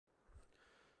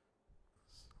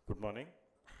Good morning.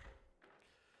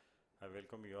 I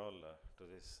welcome you all to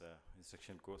this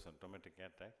instruction course on traumatic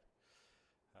cataract.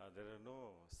 There are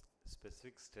no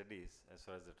specific studies as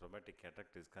far as the traumatic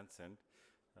cataract is concerned.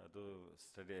 Though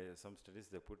some studies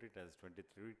they put it as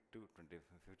 23 to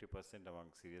 50%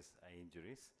 among serious eye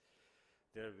injuries.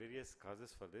 There are various causes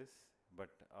for this,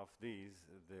 but of these,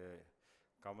 the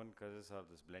common causes are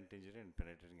this blunt injury and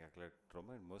penetrating ocular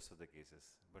trauma in most of the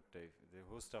cases. But the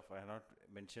host of, I have not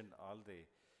mentioned all the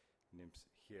names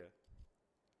here.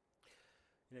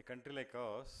 In a country like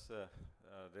ours,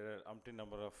 there are umpteen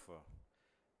number of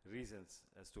reasons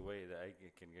as to why the eye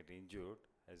can get injured.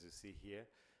 As you see here,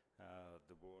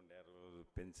 the bone, arrow,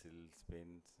 pencils,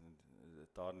 pens, and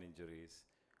thorn injuries.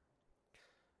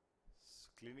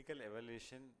 Clinical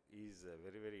evaluation is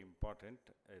very, very important.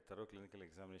 A thorough clinical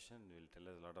examination will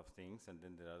tell us a lot of things, and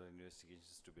then there are other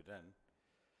investigations to be done.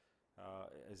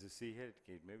 As you see here,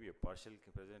 it may be a partial,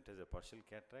 present as a partial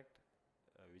cataract,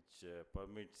 which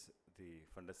permits the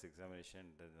fundus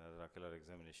examination, then another ocular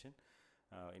examination.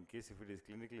 In case if it is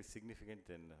clinically significant,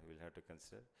 then we'll have to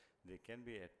consider. There can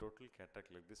be a total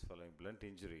cataract like this following blunt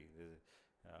injury.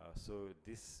 So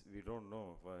this we don't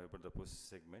know about the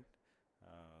posterior segment.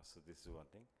 So this is one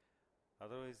thing.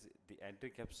 Otherwise, the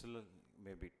anterior capsule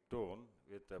may be torn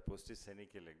with a posterior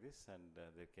synechial like this, and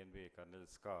there can be a corneal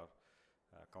scar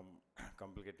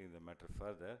complicating the matter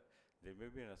further. There may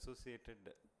be an associated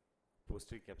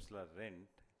posterior capsular rent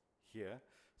here,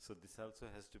 so this also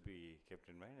has to be kept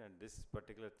in mind, and this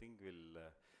particular thing will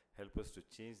help us to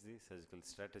change the surgical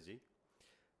strategy.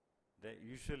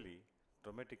 Usually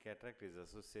traumatic cataract is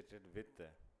associated with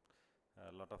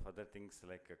a lot of other things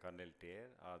like a corneal tear,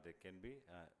 or there can be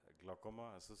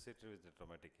glaucoma associated with the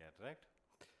traumatic cataract,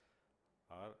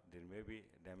 or there may be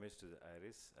damage to the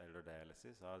iris,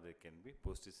 iridodialysis, or there can be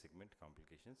posterior segment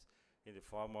complications in the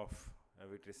form of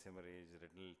vitreous hemorrhage,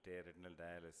 retinal tear, retinal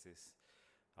dialysis,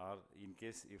 or in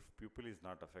case if pupil is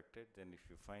not affected, then if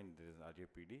you find there is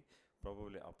RAPD,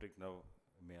 probably optic nerve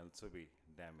may also be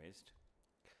damaged.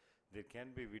 There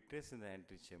can be vitreous in the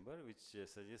anterior chamber, which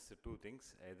suggests two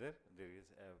things. Either there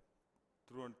is a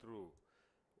through and through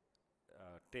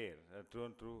tear, through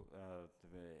and through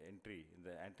entry in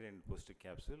the anterior and posterior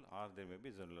capsule, or there may be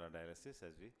zonular dialysis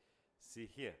as we see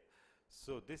here.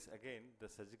 So this again, the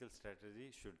surgical strategy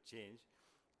should change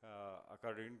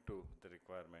according to the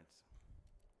requirements.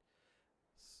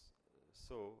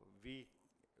 So we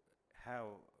have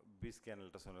B-scan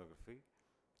ultrasonography,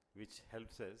 which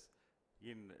helps us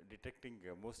in detecting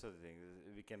most of the things.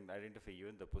 We can identify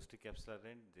even the posterior capsular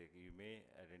end. You may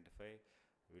identify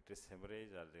vitreous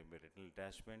hemorrhage, or there may be retinal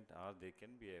detachment, or there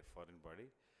can be a foreign body.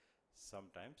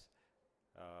 Sometimes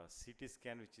CT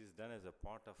scan, which is done as a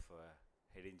part of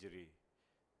head injury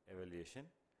evaluation.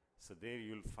 So there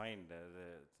you will find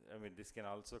this can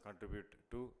also contribute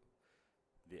to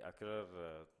the ocular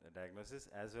diagnosis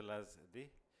as well as the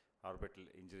orbital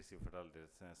injuries if at all there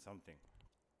is something.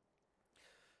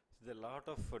 So there are a lot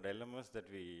of dilemmas that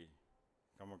we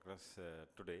come across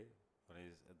today. One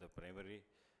is the primary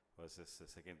versus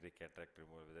secondary cataract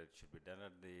removal, whether it should be done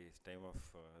at the time of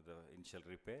the initial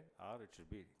repair, or it should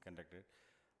be conducted.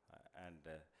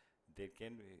 There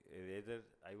can be either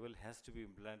IOL has to be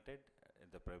implanted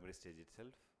at the primary stage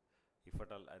itself, if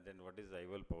at all, and then what is the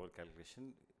IOL power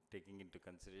calculation, taking into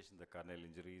consideration the corneal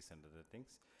injuries and other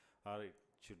things, or it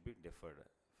should be deferred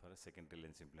for a secondary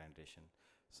lens implantation.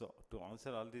 So to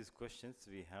answer all these questions,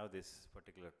 we have this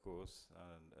particular course,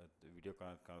 the video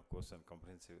course on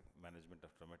comprehensive management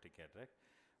of traumatic cataract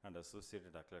and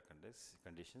associated ocular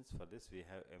conditions. For this, we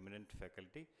have eminent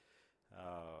faculty,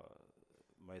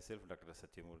 myself,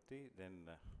 Dr.Satyamurthy, then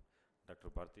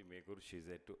Dr.Bharathi Megur, she is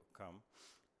there to come.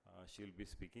 She will be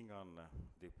speaking on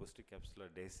the postcapsular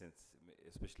dehiscence,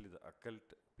 especially the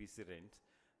occult PC rents,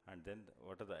 and then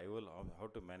what are the IOL, how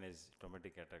to manage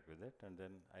traumatic cataract with it, and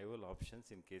then IOL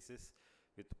options in cases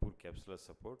with poor capsular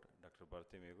support. Dr.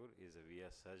 Bharathi Megur is a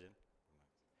VIA surgeon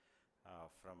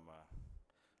from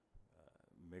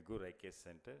Megur IK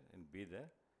Center in Bidar,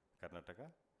 Karnataka.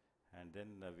 And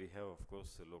then we have, of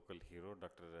course, a local hero,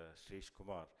 Dr.Shreesha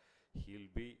Kumar. He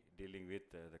will be dealing with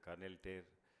the corneal tear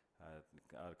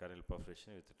or corneal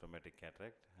perforation with the traumatic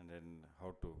cataract, and then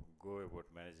how to go about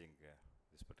managing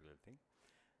this particular thing.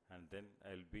 And then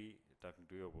I will be talking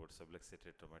to you about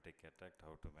subluxated traumatic cataract,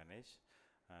 how to manage,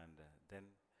 and then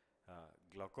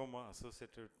glaucoma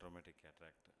associated with traumatic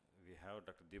cataract. We have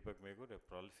Dr. Deepak Megur, a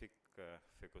prolific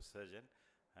phacosurgeon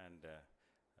and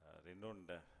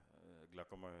renowned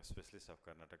glaucoma specialist of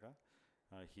Karnataka.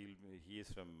 He is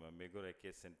from Megur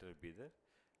IK Center, Bidar.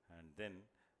 And then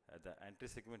The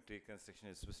anti-segment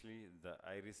reconstruction, especially the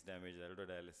iris damage,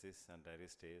 iridodialysis and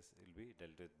iris tears, will be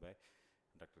dealt with by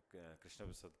Dr.Krishna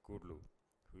Prasad K,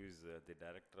 who is the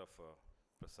director of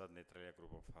Prasad Netralaya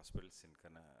group of hospitals in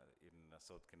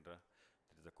South Kindra,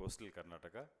 that is the coastal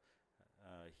Karnataka.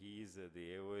 He is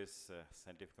the AOS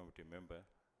scientific committee member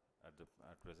at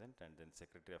present, and then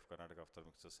secretary of Karnataka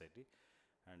Ophthalmic Society.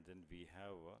 And then we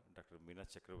have Dr.Meena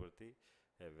Chakrabarti,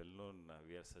 a well-known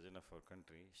VR surgeon of our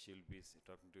country. She will be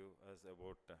talking to us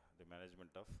about the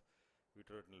management of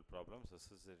vitreoretinal problems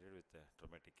associated with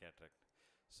traumatic cataract.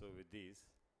 So with these,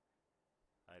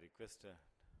 I request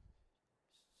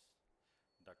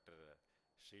Dr.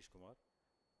 Shreesha Kumar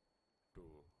to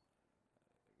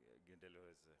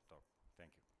deliver his talk.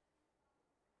 Thank you.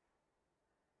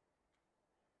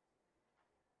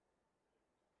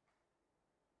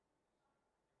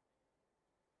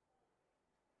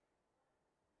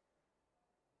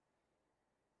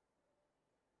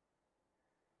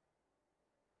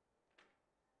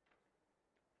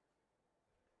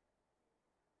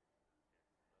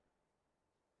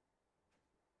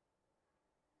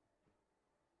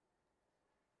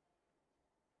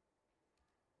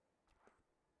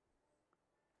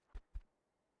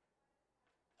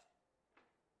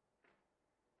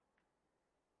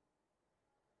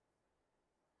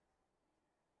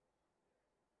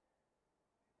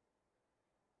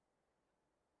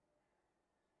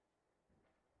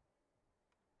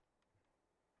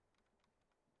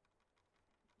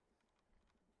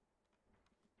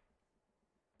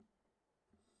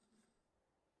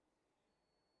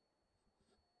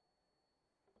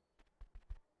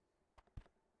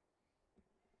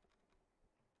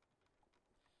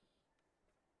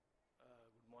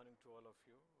 Good morning to all of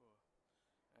you,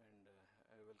 and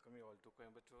I welcome you all to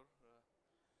Coimbatore.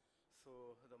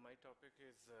 My topic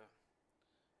is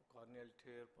corneal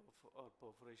tear or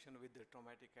perforation with the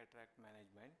traumatic cataract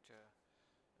management.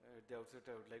 At the outset,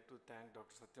 I would like to thank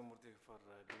Dr. Satyamurthy for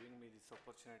giving me this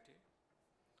opportunity.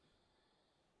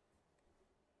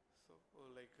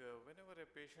 Whenever a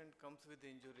patient comes with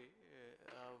injury,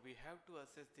 we have to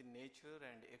assess the nature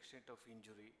and extent of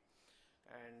injury,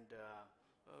 and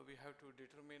we have to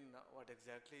determine what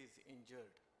exactly is injured,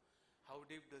 how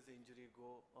deep does the injury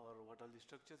go, or what are the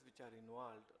structures which are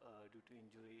involved due to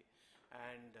injury,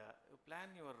 and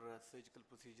plan your surgical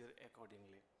procedure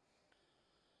accordingly.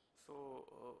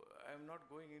 I am not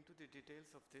going into the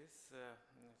details of this,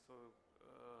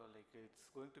 it's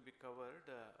going to be covered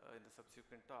in the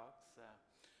subsequent talks.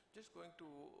 Just going to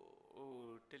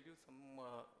tell you some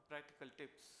practical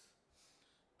tips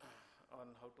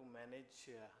on how to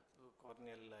manage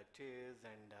corneal tears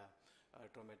and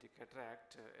traumatic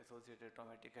cataract, associated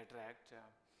traumatic cataract.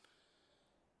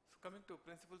 So coming to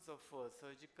principles of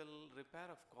surgical repair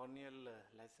of corneal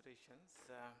lacerations,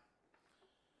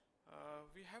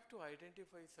 we have to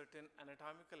identify certain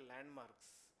anatomical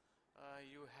landmarks.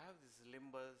 You have these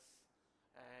limbus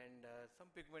and some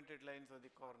pigmented lines on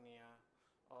the cornea,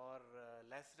 or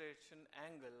laceration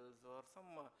angles, or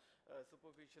some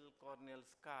superficial corneal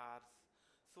scars.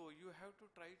 So you have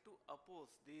to try to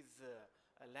oppose these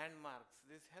landmarks.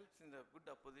 This helps in the good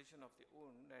apposition of the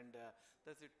wound, and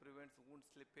thus it prevents wound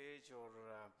slippage or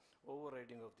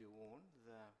overriding of the wounds.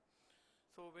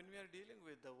 So when we are dealing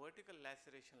with the vertical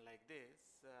laceration like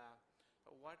this,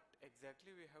 what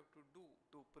exactly we have to do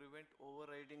to prevent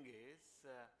overriding is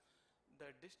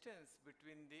the distance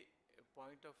between the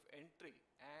point of entry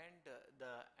and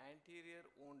the anterior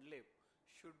wound lip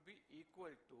should be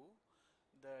equal to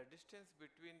the distance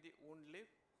between the wound lip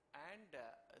and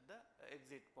the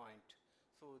exit point.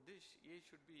 So this A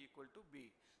should be equal to B.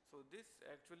 So this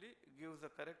actually gives the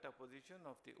correct apposition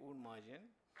of the wound margin.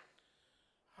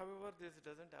 However, this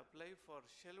doesn't apply for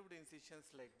shelved incisions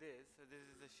like this. This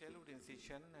is a shelved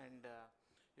incision, and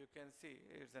you can see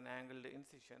it's an angled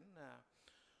incision.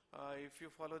 If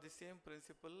you follow the same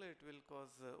principle, it will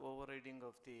cause overriding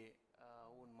of the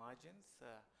wound margins.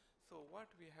 So what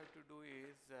we have to do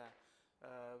is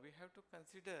we have to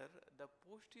consider the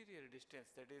posterior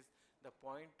distance, that is the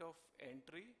point of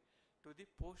entry to the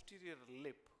posterior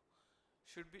lip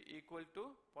should be equal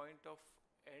to point of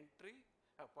entry,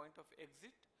 point of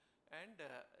exit, and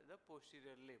the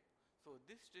posterior lip. So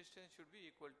this distance should be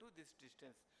equal to this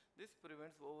distance. This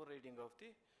prevents overriding of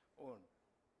the wound.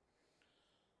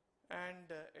 And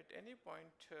at any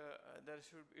point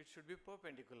it should be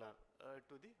perpendicular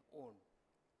to the wound.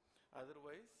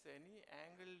 Otherwise, any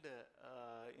angled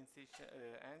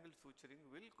angled suturing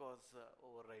will cause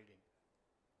overriding.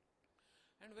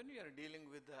 And when we are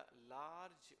dealing with a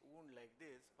large wound like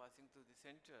this passing through the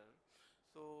center,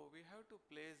 so we have to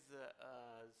place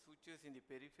sutures in the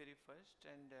periphery first,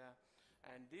 and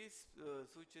and these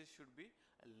sutures should be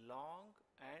long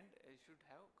and should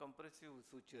have compressive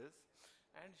sutures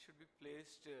and should be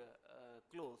placed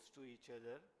close to each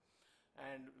other,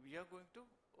 and we are going to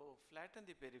flatten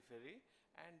the periphery,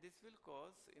 and this will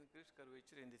cause increased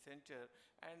curvature in the center,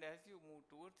 and as you move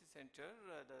towards the center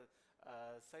the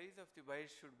size of the bite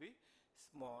should be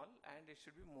small and it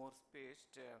should be more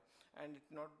spaced, and it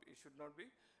should not be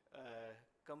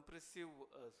compressive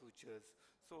sutures.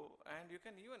 So, and you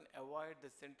can even avoid the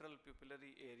central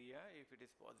pupillary area if it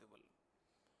is possible.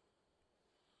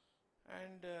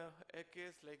 And a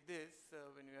case like this,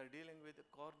 when we are dealing with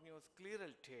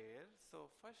corneoscleral tear, so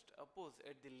first oppose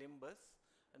at the limbus,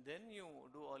 and then you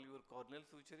do all your corneal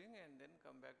suturing and then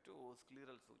come back to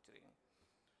scleral suturing.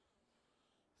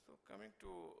 So coming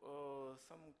to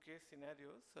some case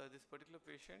scenarios, this particular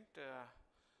patient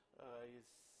is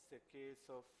a case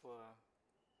of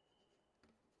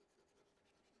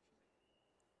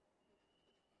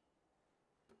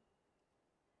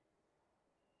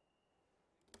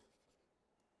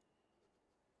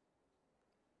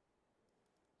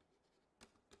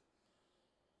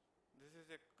this is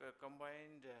a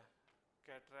combined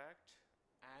cataract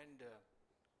and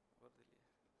what the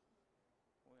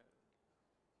where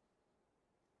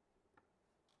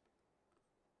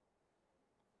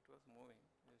it was moving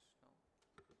just now.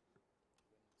 Okay.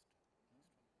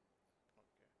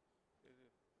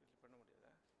 இது பண்ண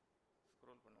முடியாதா?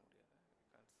 Scroll பண்ண முடியாதா? You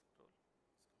can't scroll.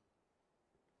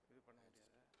 இது பண்ண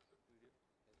முடியாதா? Video.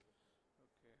 Okay.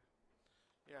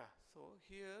 Yeah, so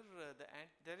here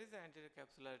there is an anterior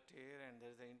capsular tear and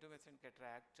there is an intumescent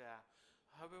cataract.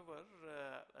 However,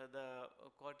 the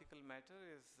cortical matter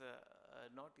is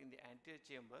not in the anterior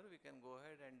chamber. We can go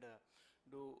ahead and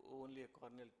do only a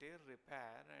corneal tear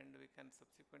repair, and we can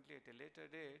subsequently at a later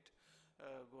date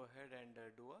go ahead and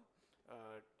do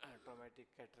a traumatic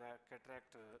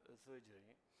cataract surgery.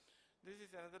 This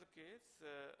is another case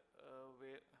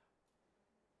where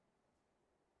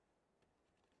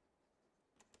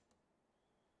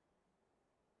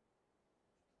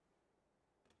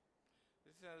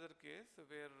this is another case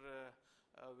where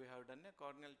we have done a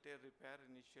corneal tear repair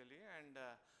initially, and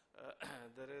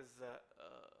there is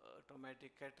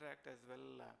traumatic cataract as well,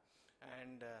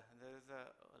 and there is a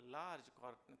large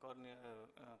corneal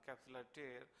capsular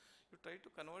tear. You try to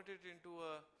convert it into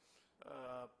a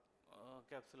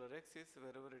capsular axis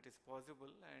wherever it is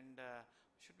possible, and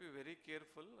should be very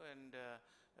careful and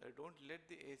don't let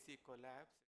the AC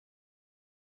collapse.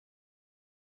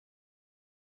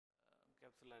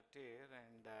 Capsular tear,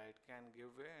 and it can give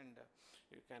way, and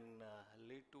it can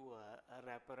lead to a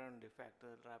wraparound effect,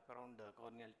 a wraparound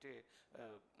corneal tear,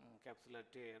 capsular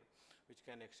tear, which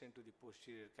can extend to the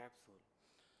posterior capsule.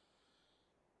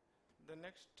 The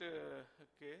next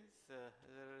case,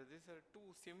 these are two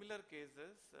similar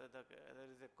cases. There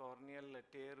is a corneal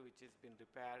tear which has been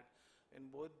repaired in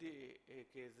both the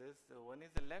cases. One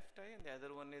is the left eye and the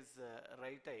other one is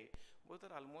right eye. Both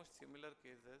are almost similar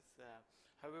cases.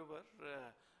 However,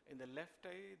 in the left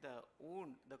eye, the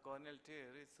wound, the corneal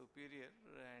tear is superior,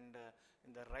 and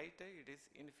in the right eye, it is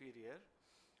inferior.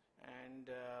 And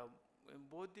in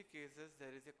both the cases,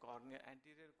 there is a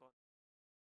anterior corneal.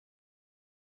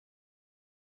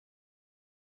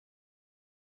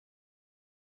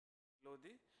 Below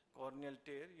the corneal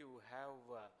tear, you have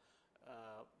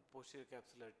posterior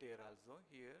capsular tear also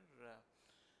here.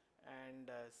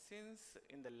 And since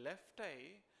in the left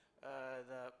eye,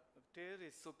 the tear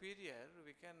is superior,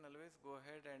 we can always go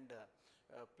ahead and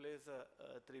place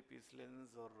a three-piece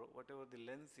lens or whatever the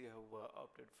lens you have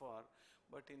opted for.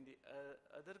 But in the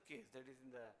other case, that is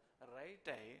in the right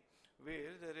eye,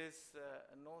 where there is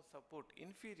no support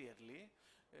inferiorly,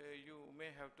 you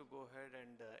may have to go ahead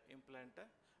and implant a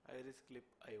iris clip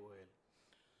IOL.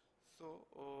 So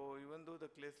even though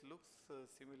the case looks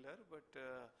similar, but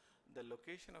the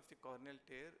location of the corneal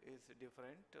tear is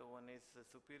different. One is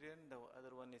superior, the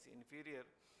other one is inferior,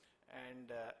 and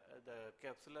the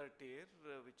capsular tear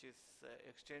which is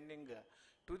extending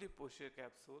to the posterior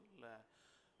capsule,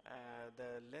 the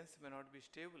lens may not be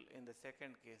stable in the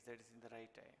second case, that is in the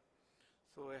right eye.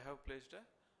 So I have placed a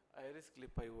iris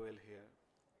clip IOL here.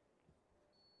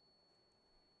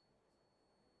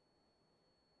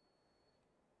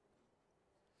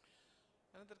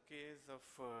 Another case of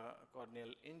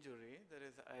corneal injury, there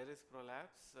is iris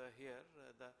prolapse here.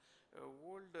 The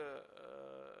old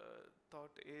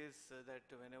thought is that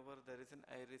whenever there is an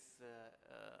iris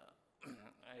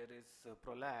iris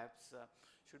prolapse,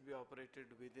 should be operated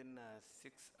within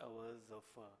 6 hours of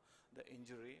the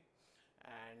injury,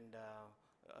 and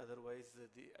otherwise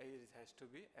the iris has to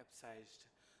be abscised.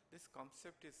 This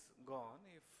concept is gone.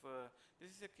 If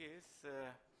this is a case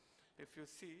if you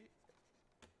see,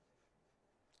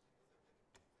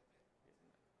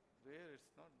 where it's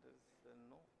not, there's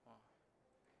no.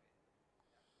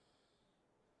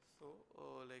 So,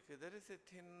 like there is a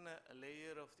thin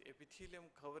layer of the epithelium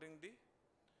covering the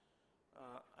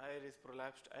iris,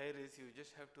 prolapsed iris. You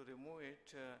just have to remove it,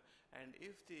 and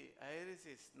if the iris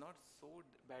is not so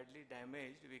badly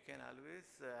damaged, we can always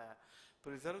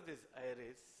preserve this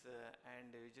iris, and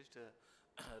we just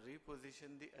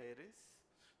reposition the iris,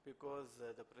 because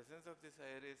the presence of this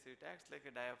iris, it acts like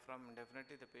a diaphragm, and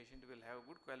definitely the patient will have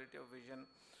good quality of vision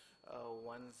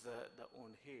once the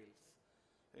wound heals.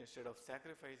 Instead of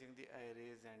sacrificing the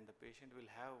iris, and the patient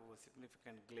will have a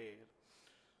significant glare.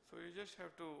 So you just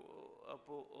have to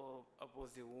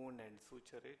oppose the wound and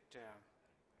suture it.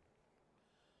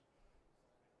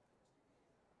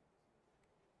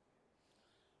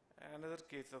 Another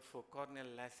case of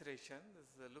corneal laceration.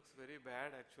 This looks very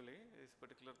bad actually. This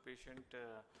particular patient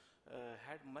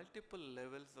had multiple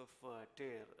levels of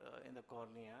tear in the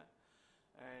cornea,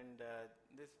 and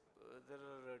there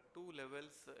are two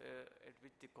levels at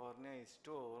which the cornea is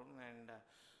torn, and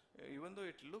even though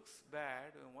it looks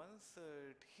bad, once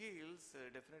it heals,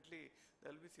 definitely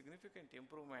there will be significant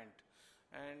improvement.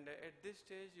 And at this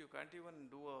stage, you can't even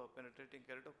do a penetrating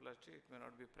keratoplasty. It may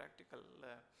not be practical.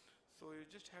 So you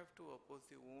just have to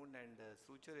oppose the wound and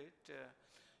suture it.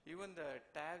 Even the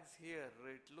tags here,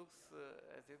 it looks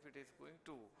as if it is going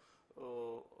to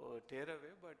tear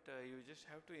away, but you just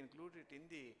have to include it in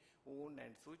the wound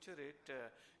and suture it.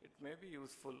 It may be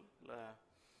useful.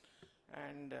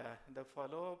 And the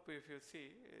follow-up, if you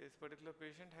see, this particular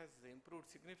patient has improved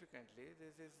significantly.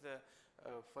 This is the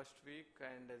first week,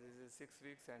 and this is 6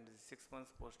 weeks, and 6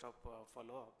 months post-op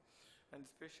follow-up. And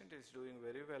this patient is doing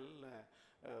very well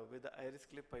with the iris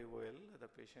clip IOL.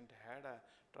 The patient had a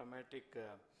traumatic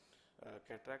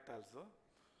cataract also.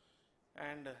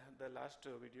 And the last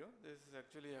video, this is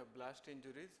actually a blast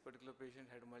injury. This particular patient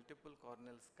had multiple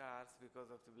corneal scars because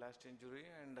of the blast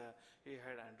injury, and he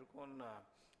had undergone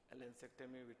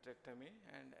lensectomy, vitrectomy,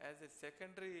 and as a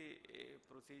secondary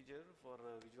procedure for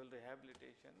visual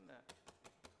rehabilitation,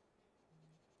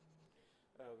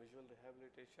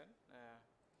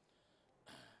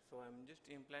 so I'm just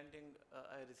implanting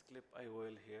iris clip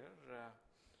IOL here.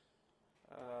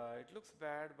 It looks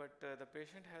bad, but the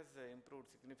patient has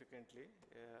improved significantly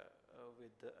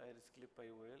with the iris clip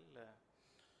IOL,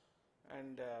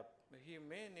 and he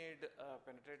may need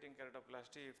penetrating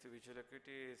keratoplasty if the visual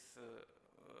acuity is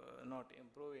not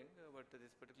improving, but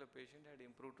this particular patient had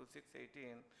improved to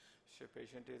 618. So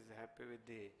patient is happy with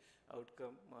the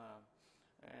outcome,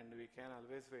 and we can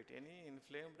always wait. Any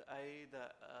inflamed eye, the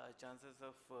chances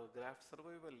of graft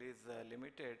survival is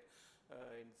limited.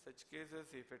 In such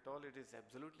cases, if at all it is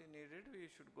absolutely needed, we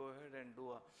should go ahead and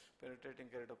do a penetrating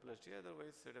keratoplasty.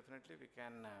 Otherwise, definitely we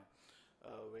can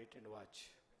wait and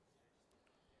watch.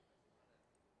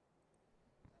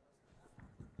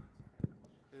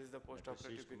 This is the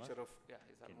post-operative picture of,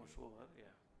 it's almost over,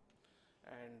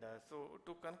 And so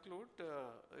to conclude,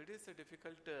 it is a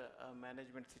difficult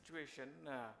management situation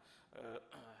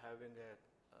having a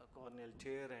corneal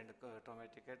tear and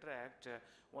traumatic cataract.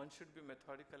 One should be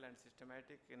methodical and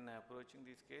systematic in approaching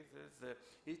these cases.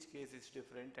 Each case is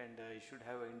different, and you should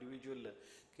have an individual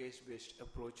case-based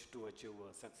approach to achieve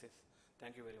success.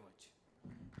 Thank you very much.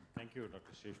 Thank you,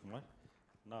 Dr. Shreesha Kumar.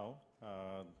 Now,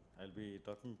 I'll be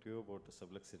talking to you about the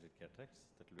subluxated cataracts.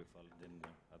 That will be followed, then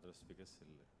other speakers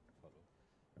will follow.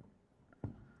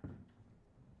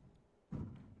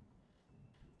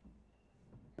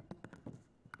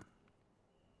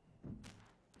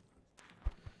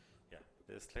 Yeah,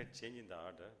 there's a slight change in the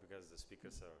order because the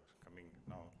speakers are coming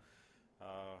now.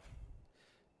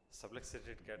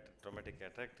 Subluxated traumatic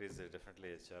cataract is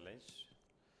definitely a challenge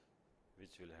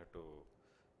which we'll have to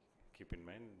keep in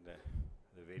mind.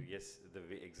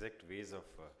 The exact ways of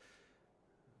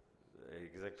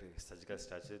exact surgical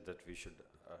strategies that we should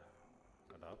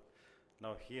adopt.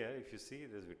 Now here, if you see,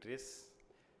 there's vitreous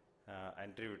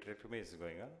anterior vitrectomy is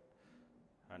going on,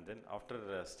 and then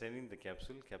after staining the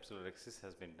capsule, capsular excess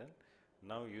has been done.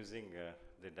 Now using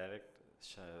the direct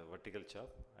vertical chop,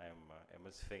 I am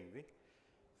emulsifying the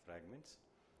fragments.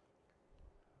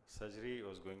 Surgery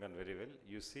was going on very well.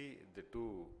 You see the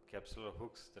two capsular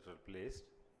hooks that were placed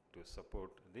to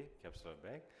support the capsular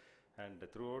bag, and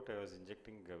throughout I was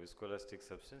injecting viscoelastic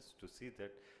substance to see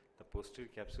that the posterior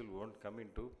capsule won't come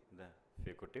into the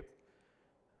phaco tip.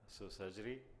 So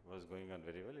surgery was going on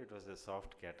very well. It was a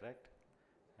soft cataract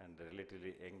and a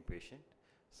relatively young patient.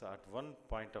 So at one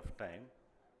point of time,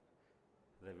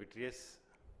 the vitreous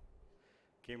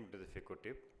came to the phaco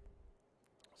tip.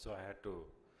 So I had to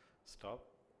stop,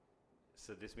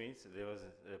 So this means there was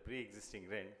a pre-existing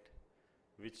rent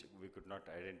which we could not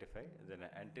identify. Then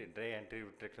dry anterior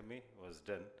vitrectomy was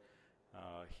done.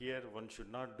 Here one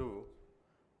should not do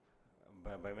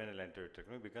bimanual anterior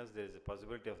vitrectomy because there is a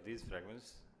possibility of these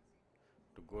fragments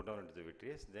to go down into the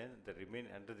vitreous. Then they remain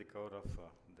under the cover of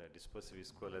the dispersive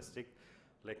viscoelastic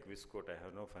like viscoat. I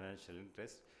have no financial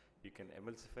interest. You can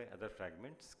emulsify other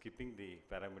fragments, keeping the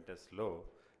parameters low,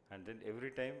 and then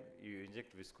every time you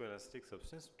inject viscoelastic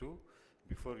substance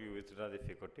before you withdraw the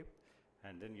phaco-tip,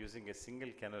 and then using a single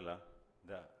cannula,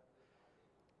 the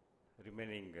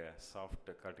remaining soft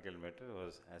cortical matter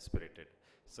was aspirated.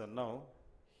 So now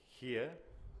here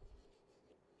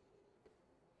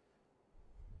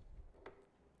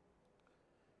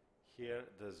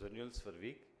the zonules were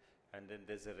weak, and then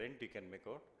there's a rent you can make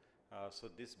out. So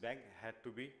this bag had to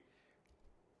be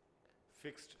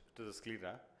fixed to the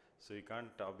sclera. So you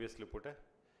can't obviously put a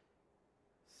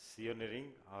Sione ring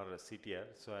or a CTR.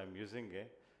 So I am using a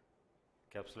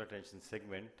capsular tension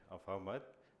segment of Ahmad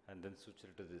and then suture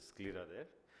to the sclera there.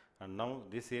 And now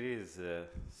this area is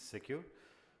secure.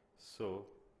 So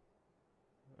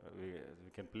we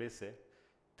can place a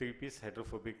 3-piece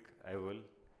hydrophobic IOL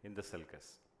in the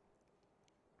sulcus.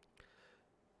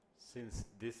 Since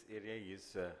this area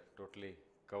is totally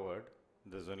covered,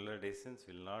 the zonular dehiscence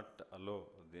will not allow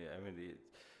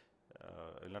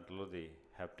will not allow the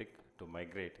haptic to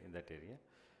migrate in that area.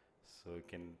 So you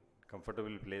can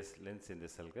comfortably place lens in the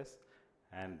sulcus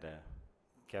and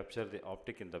capture the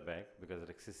optic in the bag because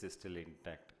rhexis is still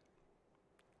intact.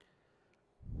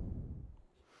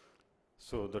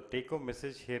 So the take-home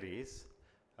message here is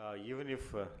even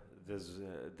if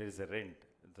there is a rent,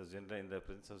 in the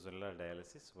presence of zonular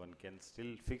dialysis, one can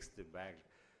still fix the bag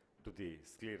to the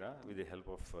sclera with the help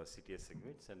of CTS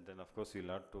segments, and then of course you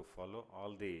will have to follow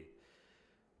all the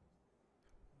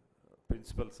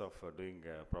principles of doing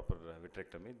proper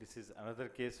vitrectomy. This is another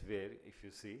case where if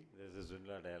you see there is a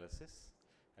zonular dialysis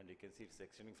and you can see it's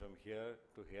extending from here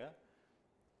to here.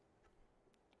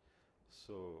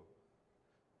 So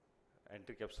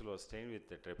anterior capsule was stained with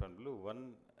the trypan blue.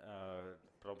 One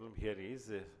problem here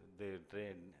is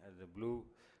the blue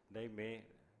dye may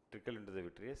trickle into the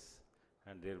vitreous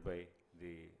and thereby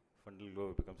the fundal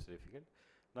globe becomes difficult.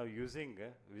 Now using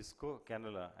visco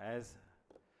cannula as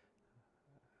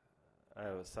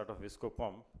a sort of visco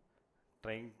pump,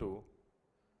 trying to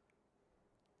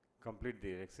complete the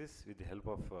rhexis with the help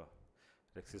of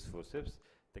rhexis forceps.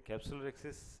 The capsular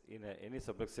rhexis in any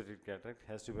subluxated cataract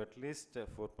has to be at least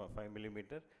 4.5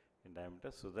 millimeter in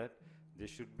diameter, so that there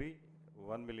should be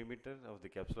 1 millimeter of the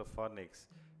capsular fornix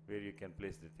where you can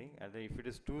place the thing. And then if it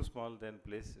is too small, then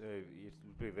it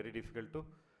will be very difficult to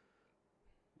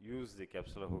use the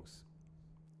capsular hooks.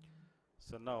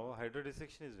 So now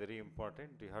hydrodissection is very important.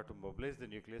 You have to mobilize the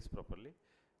nucleus properly,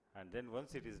 and then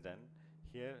once it is done,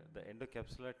 here the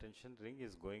endocapsular tension ring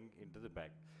is going into the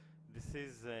bag. This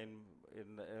is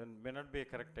may not be a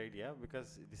correct idea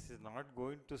because this is not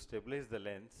going to stabilize the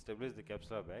lens, stabilize the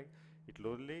capsular bag. It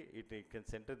will only it can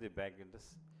center the bag in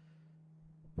this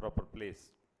proper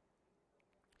place.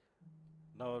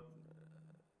 Now,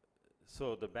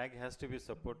 so the bag has to be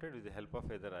supported with the help of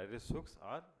either iris hooks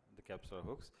or the capsular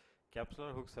hooks.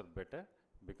 Capsular hooks are better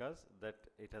because that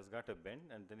it has got a bend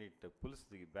and then it pulls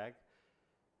the bag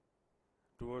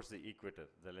towards the equator,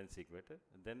 the lens equator.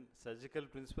 Then surgical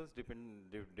principles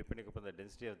depending upon the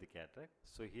density of the cataract.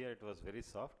 So here it was very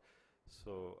soft,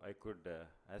 so I could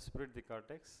aspirate the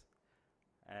cortex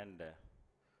and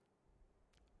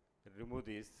remove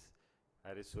these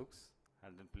iris hooks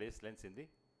and then place lens in the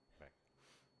bag.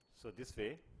 So this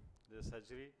way the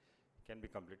surgery can be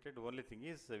completed. The only thing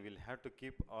is we'll have to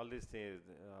keep all these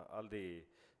all the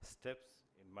steps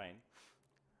in mind,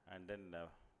 and then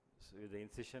so the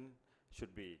incision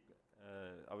should be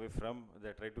away from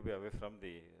try to be away from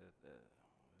the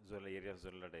zonal area of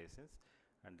zonular dehiscence,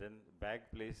 and then bag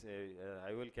place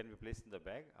IOL can be placed in the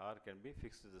bag or can be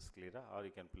fixed to the sclera, or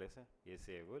you can place a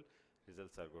AC IOL.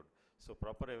 Results are good. So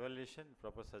proper evaluation,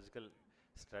 proper surgical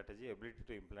strategy, ability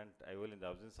to implant IOL in the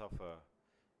absence of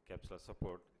capsular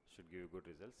support should give you good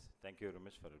results. Thank you very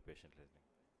much for your patient listening.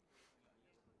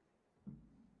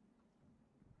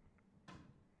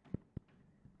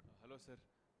 Hello, sir.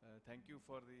 Thank you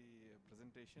for the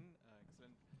presentation.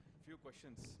 Excellent. Few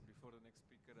questions before the next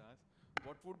speaker asks.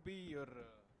 What would be your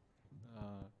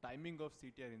timing of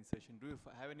CTR insertion? Do you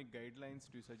have any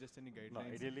guidelines? Do you suggest any guidelines?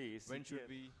 No, ideally, when should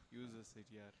we use a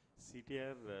CTR?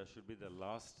 CTR should be the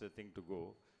last thing to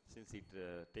go, since it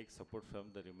takes support from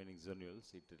the remaining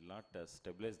zonules. It will not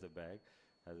stabilize the bag,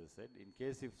 as I said. In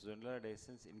case if zonular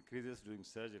dehiscence increases during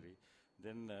surgery,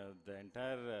 then the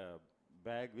entire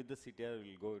bag with the CTR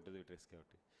will go into the vitreous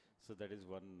cavity. So that is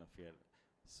one fear.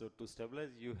 So to stabilize,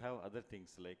 you have other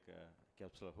things like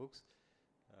capsular hooks.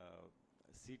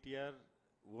 CTR,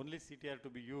 only CTR to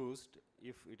be used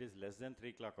if it is less than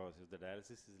 3 clock hours. If the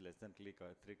dialysis is less than 3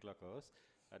 clock hours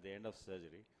at the end of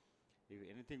surgery. If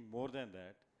anything more than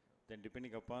that, then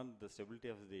depending upon the stability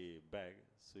of the bag,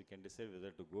 so you can decide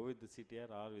whether to go with the CTR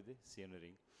or with the CN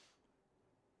ring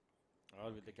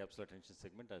or with the capsular tension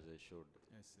segment as I showed.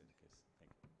 Yes, sir. In the case.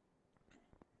 Thank you.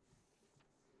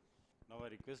 Now I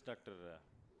request Dr.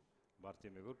 Bharathi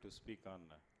Megur to speak on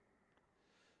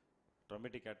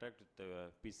traumatic cataract with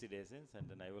PC dehiscence and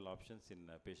then IOL options in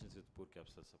patients with poor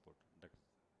capsular support. Dr.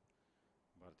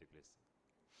 Bharathi, please.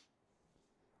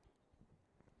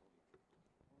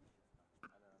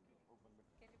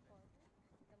 Can you pause it?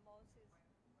 The mouse is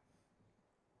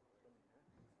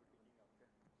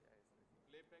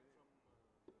Playback from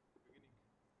beginning.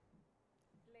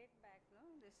 laid back, no?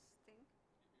 This thing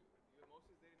Your mouse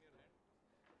is there in your hand?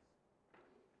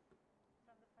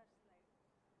 from the first slide.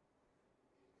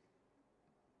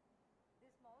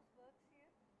 This mouse works here?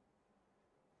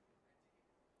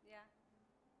 Yeah.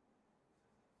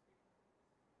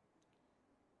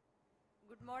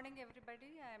 Good morning,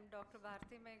 everybody. I am Dr.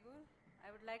 Bharathi Megur. I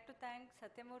would like to thank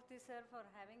Satyamurthy sir for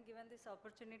having given this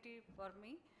opportunity for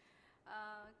me.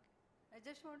 I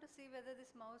just want to see whether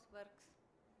this mouse works.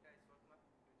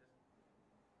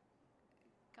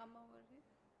 Come over here.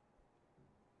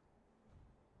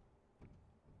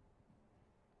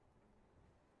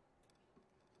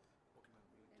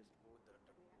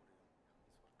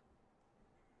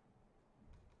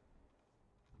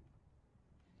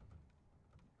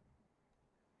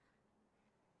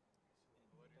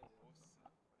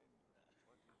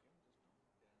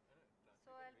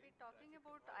 So I'll be talking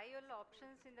about IOL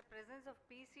options in the presence of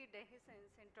PC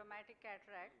dehiscence in traumatic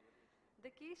cataract. The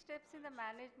key steps in the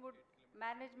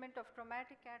management of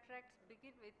traumatic cataracts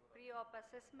begin with pre-op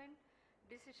assessment,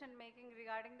 decision making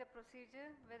regarding the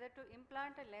procedure, whether to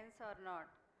implant a lens or not.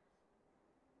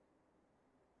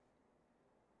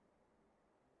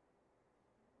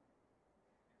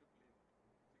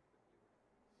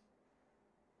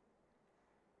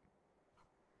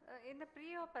 In the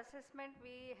pre-op assessment,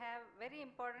 we have very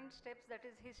important steps, that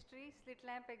is history, slit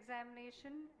lamp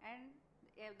examination, and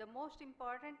the most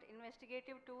important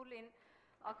investigative tool in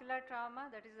ocular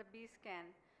trauma, that is the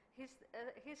B-scan.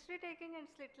 History taking and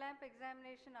slit lamp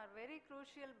examination are very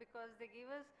crucial because they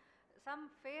give us some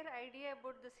fair idea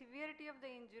about the severity of the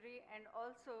injury and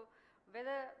also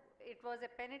whether it was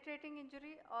a penetrating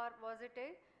injury or was it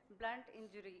a blunt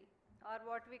injury or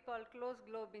what we call closed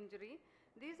globe injury.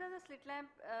 These are the slit lamp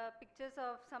pictures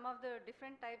of some of the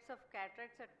different types of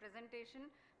cataracts at presentation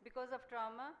because of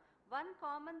trauma. One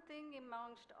common thing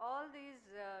amongst all these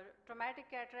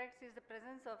traumatic cataracts is the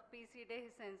presence of PC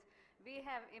dehiscence. We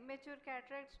have immature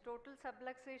cataracts, total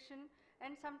subluxation,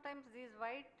 and sometimes these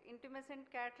white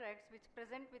intumescent cataracts which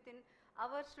present within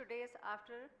hours to days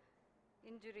after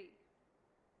injury.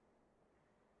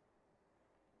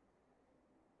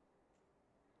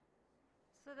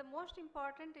 So the most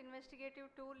important investigative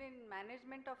tool in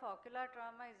management of ocular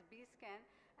trauma is B-scan.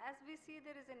 As we see,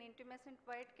 there is an intumescent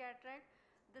white cataract.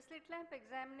 The slit lamp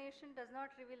examination does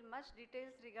not reveal much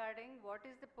details regarding what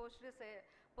is the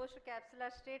posterocapsular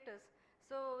status.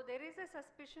 So there is a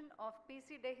suspicion of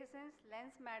PC dehiscence,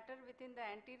 lens matter within the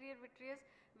anterior vitreous,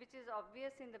 which is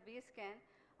obvious in the B-scan.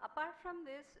 Apart from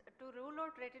this, to rule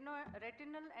out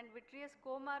retinal and vitreous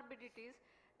comorbidities,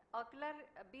 ocular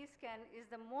B-scan is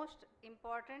the most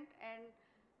important and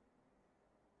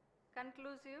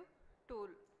conclusive tool.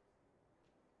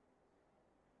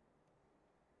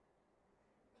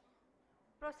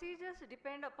 Procedures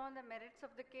depend upon the merits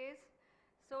of the case.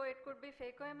 So it could be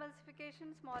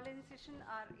phacoemulsification, small incision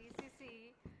or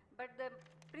ECCE, but the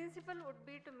principle would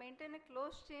be to maintain a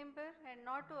closed chamber and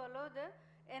not to allow the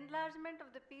enlargement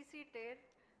of the PC tear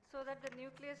so that the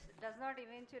nucleus does not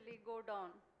eventually go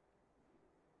down.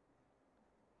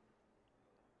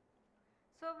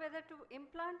 So whether to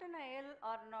implant an IL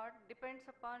or not depends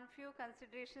upon few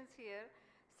considerations here.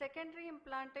 Secondary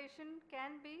implantation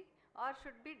can be or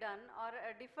should be done, or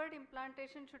a deferred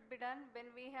implantation should be done when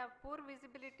we have poor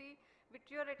visibility,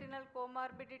 vitreoretinal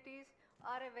comorbidities,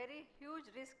 or a very huge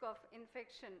risk of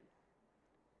infection.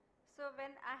 So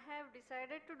when I have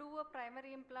decided to do a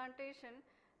primary implantation,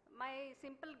 my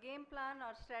simple game plan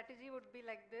or strategy would be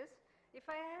like this.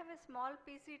 If I have a small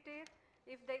PC tear,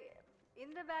 if the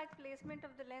in the bag placement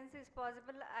of the lens is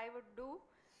possible, I would do.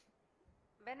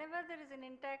 Whenever there is an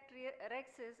intact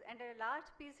rhexis and a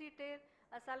large PC tear,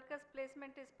 a sulcus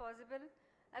placement is possible.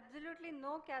 absolutely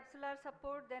no capsular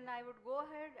support, then I would go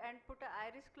ahead and put a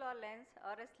iris claw lens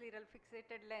or a scleral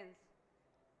fixated lens.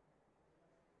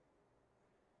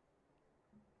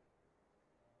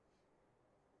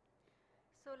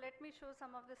 So let me show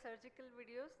some of the surgical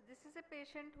videos. This is a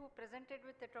patient who presented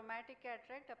with a traumatic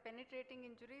cataract, a penetrating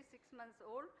injury, 6 months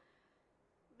old.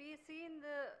 We see in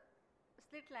the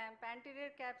slit lamp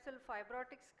anterior capsule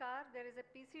fibrotic scar. There is a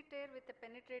PC tear with a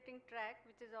penetrating tract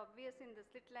which is obvious in the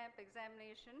slit lamp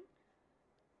examination.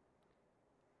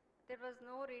 There was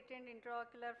no retained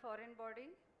intraocular foreign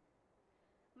body.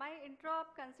 My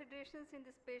intraop considerations in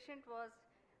this patient was,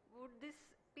 would this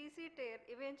PC tear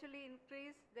eventually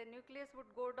increase, the nucleus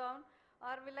would go down,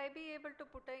 or will I be able to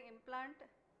put an implant,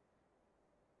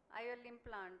 IOL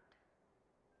implant.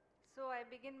 So I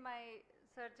begin my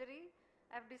surgery.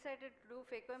 I have decided to do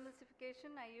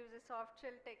phacoemulsification. I use a soft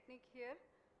shell technique here.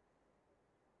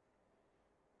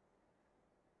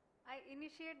 I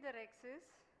initiate the rhexis.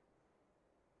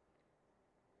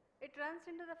 It runs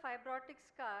into the fibrotic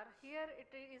scar. Here it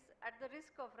is at the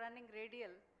risk of running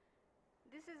radial.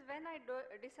 This is when I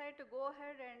decide to go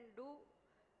ahead and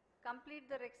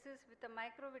complete the rhexis with a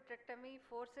microvitrectomy,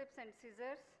 forceps and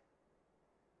scissors.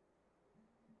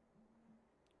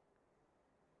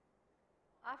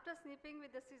 After snipping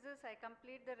with the scissors, I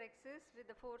complete the rhexis with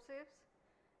the forceps.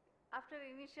 After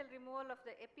initial removal of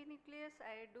the epinucleus,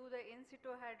 I do the in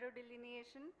situ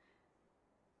hydrodelineation.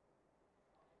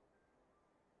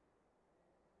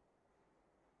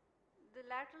 The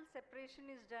lateral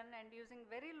separation is done, and using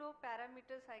very low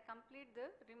parameters I complete the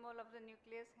removal of the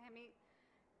nucleus.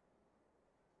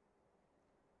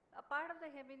 A part of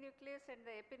the heminucleus and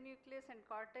the epinucleus and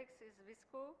cortex is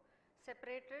visco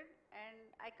separated, and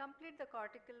I complete the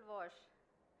cortical wash.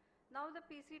 Now the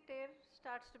PC tear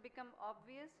starts to become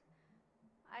obvious.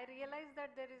 I realize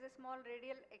that there is a small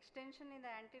radial extension in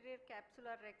the anterior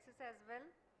capsular rhexis as well.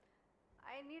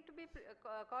 I need to be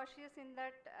cautious in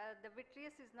that the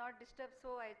vitreous is not disturbed,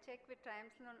 so I check with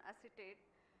triamcinolone acetate.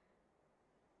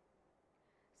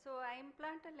 So I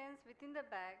implant a lens within the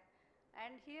bag,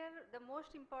 and here the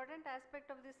most important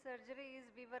aspect of this surgery is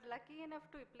we were lucky enough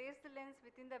to place the lens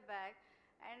within the bag,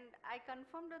 and I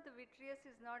confirmed that the vitreous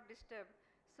is not disturbed.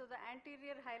 So the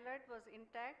anterior hyaloid was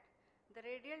intact. The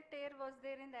radial tear was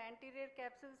there in the anterior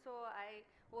capsule, so I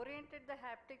oriented the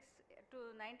haptics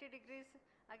to 90 degrees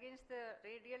against the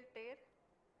radial tear.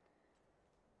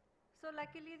 So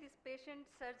luckily this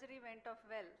patient's surgery went off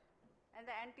well, and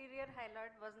the anterior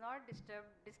hyaloid was not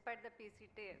disturbed despite the PC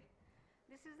tear.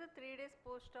 This is the 3 days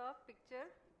post-op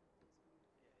picture.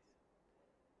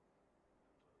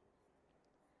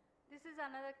 This is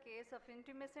another case of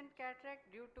intumescent cataract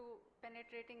due to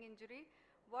penetrating injury.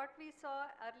 What we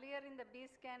saw earlier in the B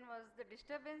scan was the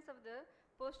disturbance of the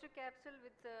posterior capsule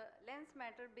with the lens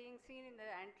matter being seen in the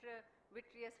anterior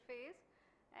vitreous phase,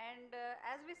 and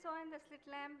as we saw in the slit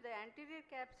lamp, the anterior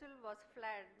capsule was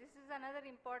flat. This is another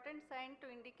important sign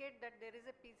to indicate that there is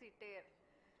a PC tear.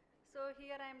 So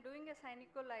here I am doing a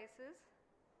synecholysis.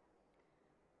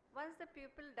 Once the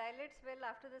pupil dilates well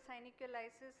after the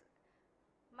synecholysis,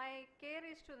 my care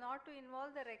is not to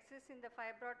involve the rhexis in the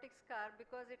fibrotic scar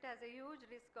because it has a huge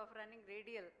risk of running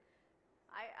radial.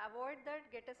 I avoid that,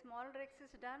 get a small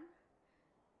rhexis done,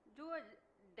 do a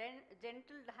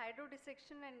gentle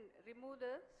hydrodissection and remove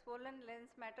the swollen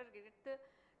lens matter, get the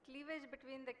cleavage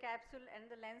between the capsule and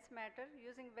the lens matter.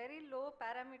 Using very low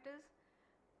parameters,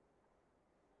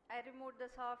 I removed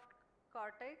the soft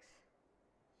cortex.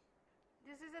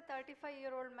 This is a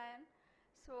 35-year-old man,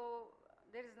 so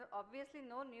there is obviously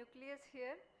no nucleus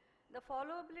here. The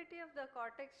followability of the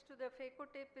cortex to the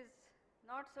phacotape is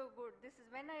not so good. This is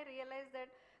when I realized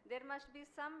that there must be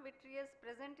some vitreous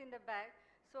present in the bag.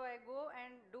 So I go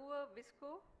and do a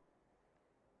visco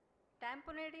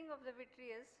tamponating of the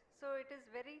vitreous. So it is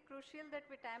very crucial that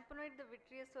we tamponate the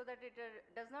vitreous so that it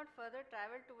does not further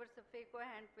travel towards the phaco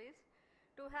handpiece.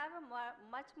 To have a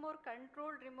much more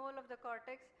controlled removal of the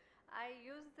cortex, I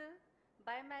use the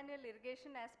bimanual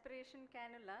irrigation aspiration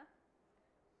cannula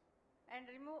and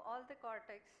remove all the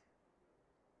cortex.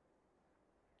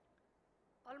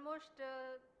 Almost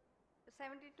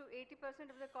 70 to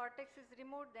 80% of the cortex is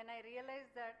removed. Then I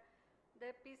realized that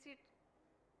the PC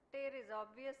tear is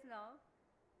obvious now,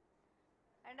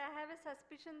 and I have a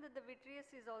suspicion that the vitreous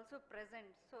is also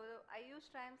present. So I use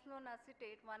triamcinolone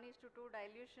acetate 1:2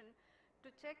 dilution to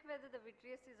check whether the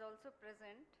vitreous is also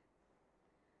present.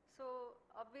 So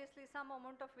obviously some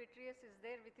amount of vitreous is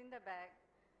there within the bag.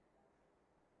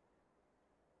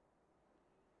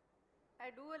 I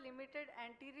do a limited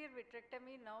anterior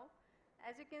vitrectomy now.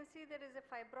 As you can see, there is a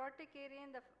fibrotic area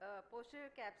in the posterior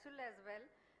capsule as well,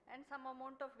 and some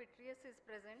amount of vitreous is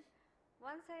present.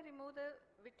 Once I remove the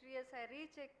vitreous, I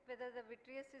recheck whether the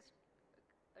vitreous is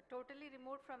totally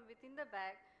removed from within the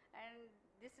bag, and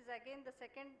this is again the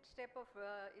second step of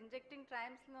injecting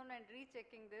triamcinolone and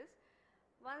rechecking this.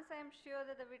 Once I am sure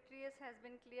that the vitreous has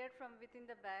been cleared from within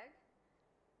the bag,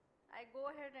 I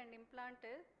go ahead and implant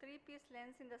a 3-piece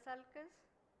lens in the sulcus.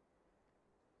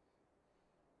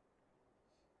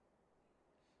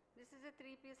 This is a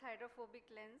 3-piece hydrophobic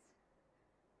lens.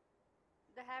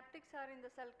 The haptics are in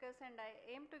the sulcus, and I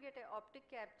aim to get an optic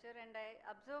capture, and I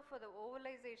observe for the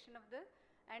ovalization of the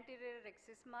anterior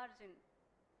rhexis margin.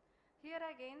 Here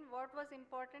again, what was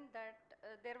important that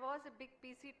there was a big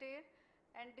PC tear,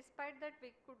 and despite that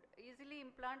we could easily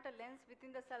implant a lens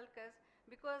within the sulcus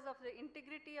because of the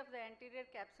integrity of the anterior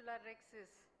capsular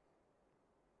rhexis.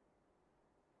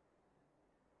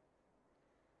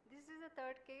 This is the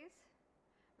third case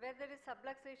where there is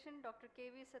subluxation. Dr.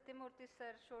 K.V.Satyamurthy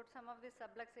sir showed some of the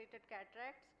subluxated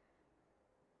cataracts.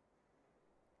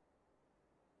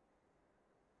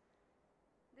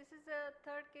 This is the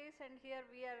third case, and here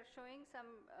we are showing some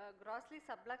grossly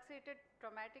subluxated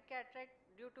traumatic cataract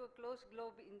due to a closed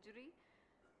globe injury.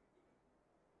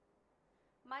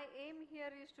 My aim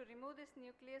here is to remove this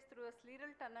nucleus through a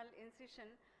scleral tunnel incision.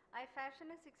 I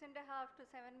fashion a 6.5 to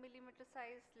 7 millimeter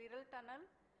size scleral tunnel.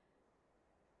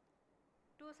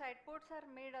 2 side ports are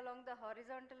made along the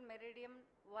horizontal meridian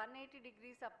 180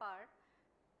 degrees apart,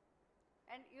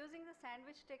 and using the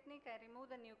sandwich technique I remove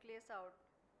the nucleus out.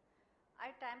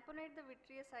 I tamponate the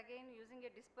vitreous again using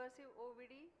a dispersive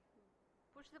OVD,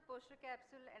 push the posterior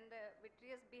capsule and the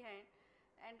vitreous behind,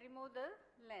 and remove the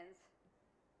lens.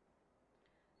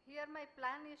 Here my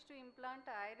plan is to implant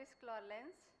a iris claw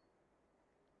lens.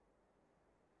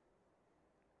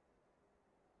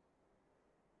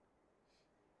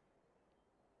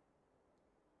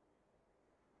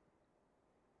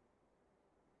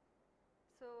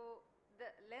 So the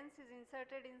lens is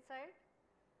inserted inside,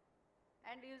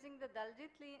 and using the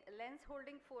Daljit lens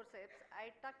holding forceps, I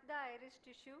tuck the iris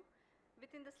tissue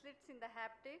within the slits in the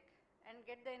haptic and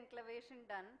get the enclavation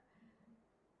done.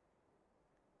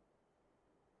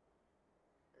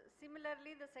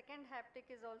 Similarly, the second haptic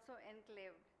is also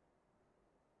enclaved.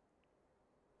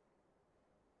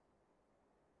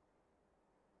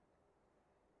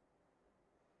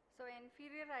 So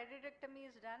inferior iridectomy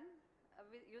is done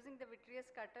using the vitreous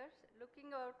cutters, looking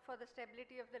out for the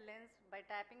stability of the lens by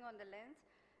tapping on the lens.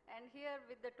 And here,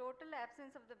 with the total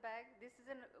absence of the bag, this is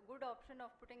a good option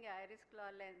of putting a iris claw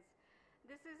lens.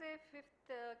 This is a fifth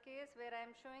case where I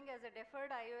am showing as a deferred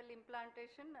IOL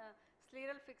implantation,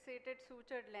 scleral fixated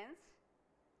sutured lens.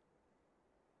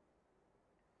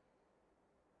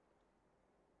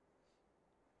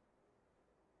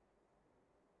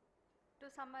 To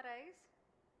summarize,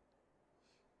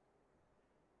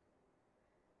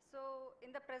 so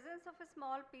in the presence of a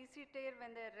small PC tear,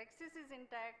 when the rhexis is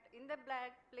intact, in the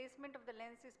bag placement of the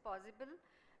lens is possible.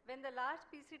 When the large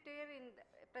PC tear, in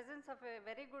the presence of a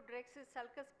very good rhexis,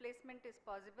 sulcus placement is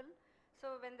possible.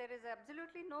 So when there is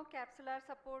absolutely no capsular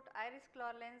support, iris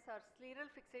claw lens or scleral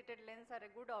fixated lens are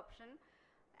a good option.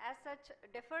 As such,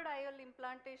 deferred IOL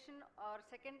implantation or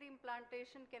secondary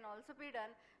implantation can also be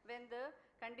done when the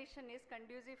condition is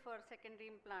conducive for secondary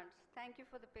implants. Thank you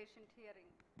for the patient hearing.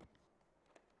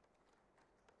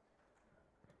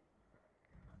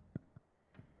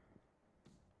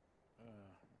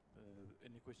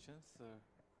 Any questions?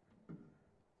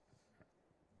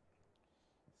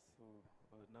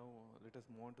 Now let us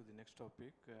move on to the next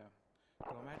topic,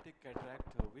 traumatic cataract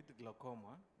with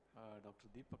glaucoma, Dr.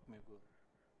 Deepak Megur.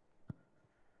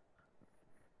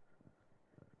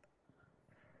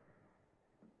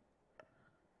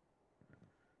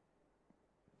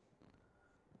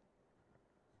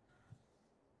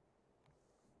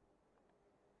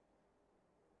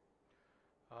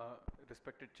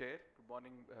 Respected Chair, good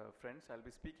morning friends. I'll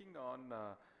be speaking on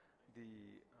the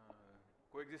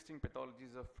coexisting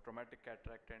pathologies of traumatic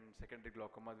cataract and secondary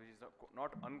glaucoma, which is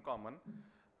not uncommon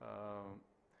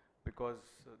because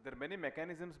there are many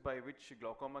mechanisms by which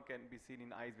glaucoma can be seen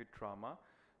in eyes with trauma.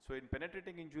 So in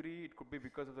penetrating injury, it could be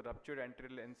because of the ruptured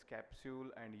anterior lens capsule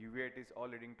and uveitis, all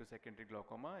leading to secondary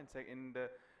glaucoma. And in the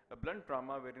blunt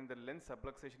trauma, wherein the lens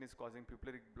subluxation is causing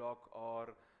pupillary block, or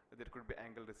there could be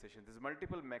angle recession. There's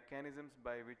multiple mechanisms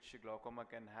by which glaucoma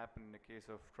can happen in the case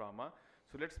of trauma.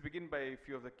 So let's begin by a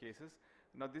few of the cases.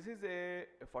 Now this is a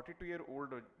 42-year-old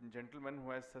gentleman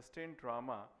who has sustained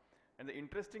trauma, and the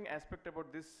interesting aspect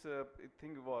about this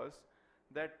thing was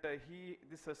that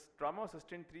this trauma was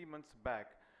sustained 3 months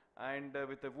back, and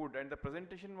with a wound, and the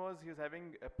presentation was he was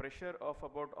having a pressure of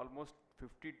about almost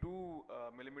 52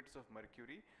 millimeters of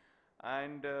mercury,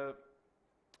 And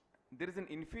there is an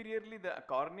inferiorly, the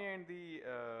cornea and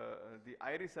the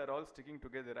iris are all sticking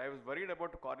together. I was worried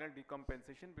about corneal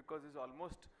decompensation because it's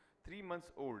almost 3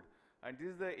 months old, and this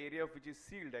is the area which is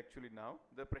sealed actually now.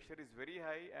 The pressure is very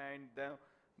high, and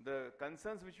the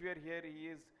concerns which we are here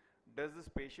is, does this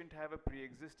patient have a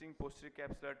pre-existing posterior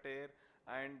capsular tear,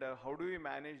 and how do we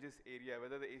manage this area,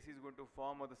 whether the AC is going to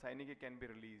form or the synechiae can be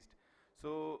released.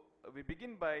 So we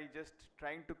begin by just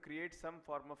trying to create some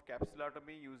form of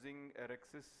capsulotomy using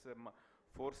rhexis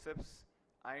forceps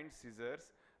and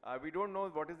scissors. We don't know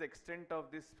what is the extent of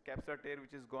this capsular tear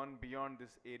which has gone beyond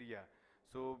this area.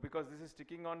 So because this is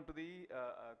sticking on to the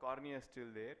cornea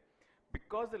still there.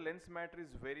 Because the lens matter is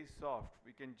very soft,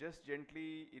 we can just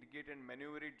gently irrigate and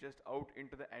maneuver it just out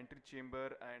into the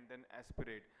antechamber and then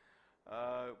aspirate.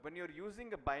 When you're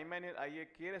using a bimanual IA,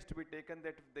 care has to be taken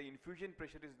that the infusion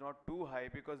pressure is not too high,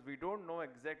 because we don't know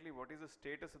exactly what is the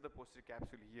status of the posterior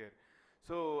capsule here.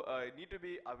 So you need to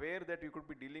be aware that you could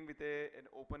be dealing with an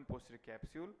open posterior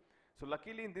capsule. So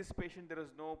luckily in this patient there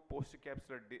is no posterior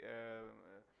capsular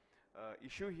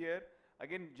issue here.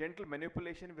 Again, gentle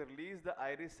manipulation will release the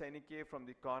iris synechiae from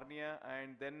the cornea,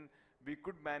 and then we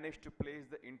could manage to place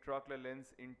the intraocular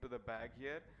lens into the bag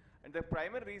here. And the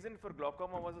primary reason for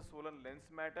glaucoma was the swollen lens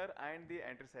matter and the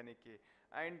anterior synechiae.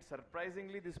 And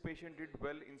surprisingly, this patient did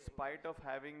well in spite of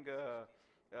having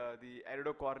the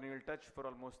iridocorneal touch for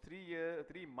almost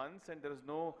 3 months, and there is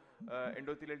no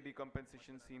endothelial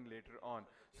decompensation seen later on.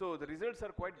 So the results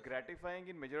are quite gratifying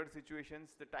in majority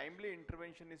situations. The timely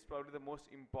intervention is probably the most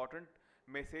important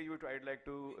message which I'd like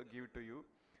to give to you.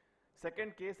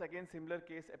 Second case, again similar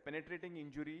case, a penetrating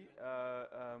injury,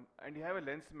 and you have a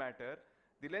lens matter.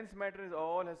 The lens matter is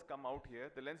all has come out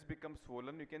here. The lens becomes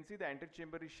swollen. You can see the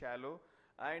antechamber is shallow,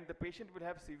 and the patient will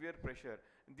have severe pressure.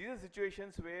 These are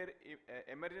situations where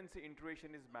emergency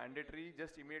intervention is mandatory.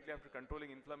 Just immediately after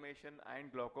controlling inflammation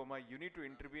and glaucoma, you need to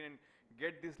intervene and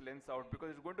get this lens out, because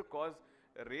it's going to cause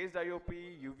raised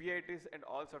IOP, uveitis, and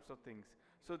all sorts of things.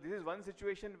 So this is one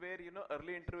situation where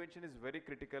early intervention is very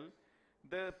critical.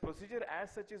 The procedure as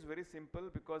such is very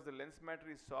simple because the lens matter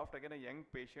is soft. Again, a young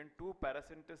patient, 2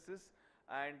 paracentesis,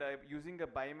 and using a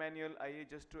bimanual IA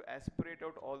just to aspirate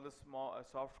out all the small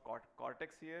soft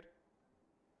cortex here.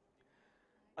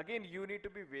 Again, you need to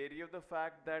be wary of the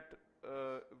fact that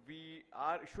we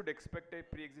should expect a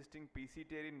pre-existing PC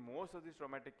tear in most of these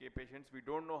traumatic K patients. We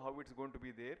don't know how it's going to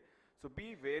be there. So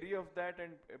be wary of that,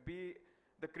 and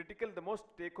the most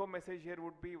take-home message here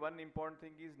would be, one important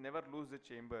thing is never lose the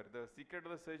chamber. The secret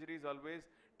of the surgery is always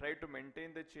try to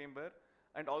maintain the chamber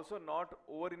and also not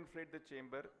overinflate the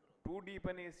chamber. Too deep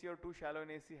an AC or too shallow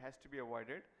an AC has to be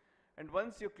avoided. And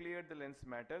once you clear the lens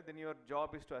matter, then your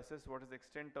job is to assess what is the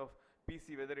extent of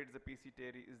PC, whether it's the PC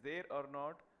tear is there or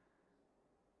not.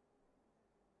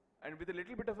 And with a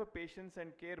little bit of a patience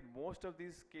and care, most of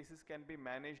these cases can be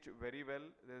managed very well.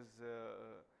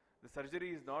 The surgery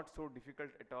is not so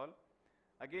difficult at all.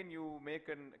 Again, you make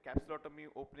a capsulotomy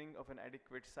opening of an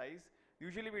adequate size.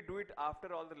 Usually we do it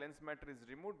after all the lens matter is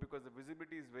removed, because the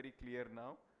visibility is very clear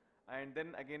now. And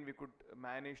then again we could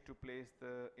manage to place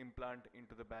the implant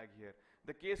into the bag here.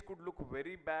 The case could look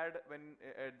very bad when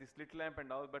the slit lamp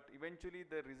and all, but eventually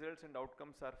the results and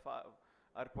outcomes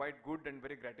are quite good and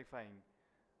very gratifying.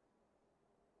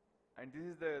 And this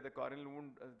is the corneal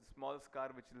wound, small scar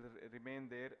which will remain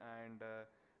there, and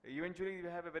eventually you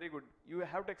have a very good, you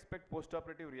have to expect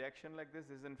post-operative reaction like this.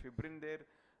 There is an fibrin there,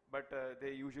 but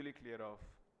they usually clear off.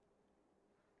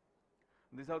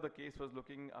 This is how the case was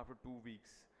looking after 2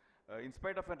 weeks. In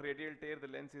spite of a radial tear, the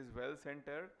lens is well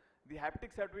centered. The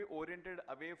haptics have to be oriented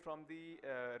away from the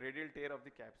radial tear of the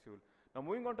capsule. Now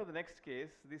moving on to the next case,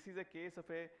 this is a case of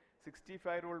a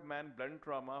 65-year-old man, blunt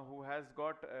trauma, who has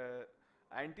got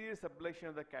anterior subluxation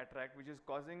of the cataract, which is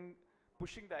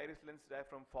pushing the iris lens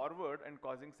diaphragm forward and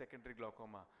causing secondary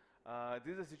glaucoma.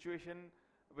 This is a situation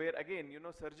where again,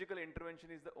 surgical intervention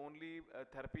is the only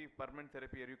therapy, permanent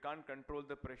therapy here. You can't control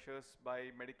the pressures by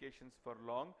medications for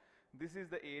long. This is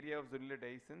the area of zonular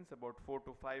dehiscence, about 4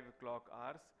 to 5 o'clock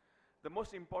hours. The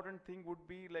most important thing would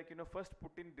be first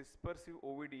put in dispersive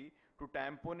OVD to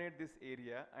tamponate this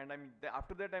area, and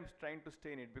after that I'm trying to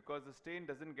stain it, because the stain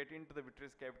doesn't get into the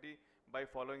vitreous cavity by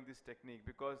following this technique,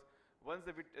 because once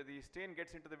the stain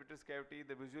gets into the vitreous cavity,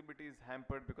 the visibility is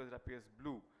hampered because it appears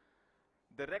blue.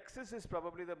 The rhexis is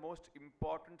probably the most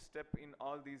important step in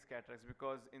all these cataracts,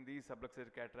 because in these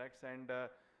subluxated cataracts, and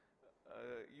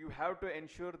you have to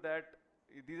ensure that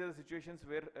these are the situations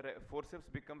where forceps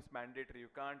becomes mandatory. You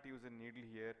can't use a needle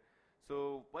here.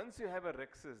 So once you have a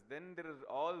rhexis, then there are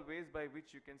all ways by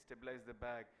which you can stabilize the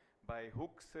bag, by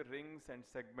hooks, rings, and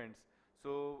segments.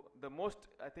 So the most,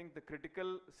 I think the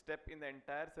critical step in the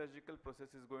entire surgical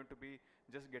process is going to be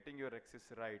just getting your axis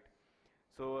right.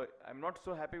 So I'm not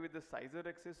so happy with the sizer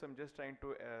axis, so I'm just trying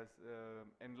to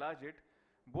enlarge it.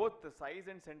 Both the size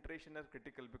and centration are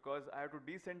critical because I have to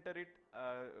decenter it,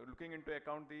 looking into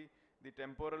account the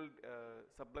temporal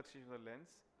subluxation of the lens.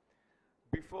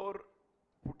 Before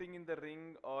putting in the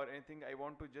ring or anything, I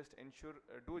want to just ensure,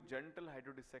 do a gentle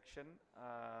hydrodissection,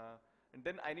 and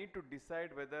then I need to decide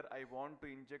whether I want to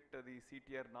inject the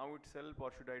CTR now itself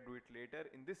or should I do it later.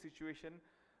 In this situation,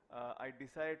 I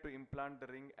decided to implant the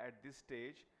ring at this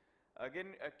stage.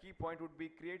 Again, a key point would be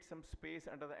create some space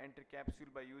under the anterior capsule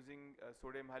by using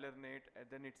sodium hyaluronate, and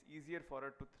then it's easier for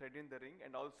her to thread in the ring,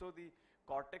 and also the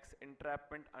cortex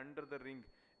entrapment under the ring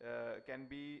can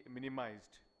be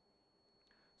minimized.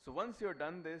 So once you're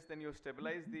done this, then you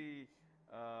stabilize the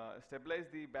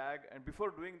bag, and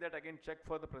before doing that, again check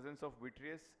for the presence of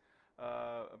vitreous,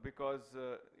 because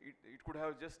it could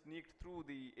have just sneaked through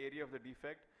the area of the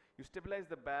defect. You stabilize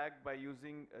the bag by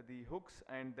using the hooks,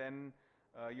 and then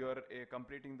you are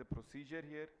completing the procedure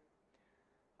here.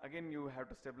 Again, you have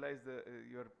to stabilize the,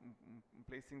 you are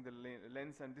placing the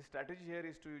lens, and the strategy here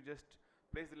is to just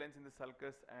place the lens in the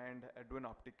sulcus and do an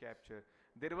optic capture.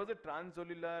 There was a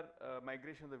transollular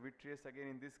migration of the vitreous. Again,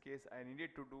 in this case, I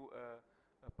needed to do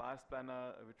a pars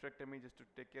plana vitrectomy just to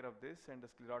take care of this, and the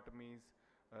sclerotomy is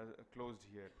closed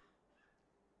here.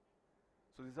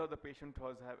 So this is how the patient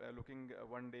was looking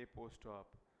 1 day post-op.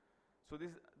 So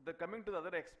this, coming to the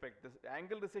other aspect, the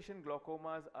angle recession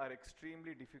glaucomas are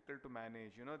extremely difficult to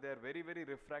manage. You know, they are very, very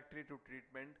refractory to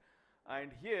treatment.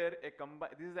 And here,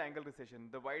 this is the angle recession.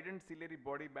 The widened ciliary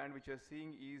body band which you are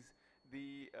seeing is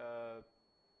the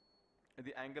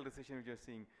angle recession which you are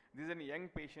seeing. This is a young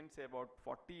patient, say about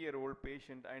 40-year-old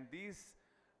patient, and these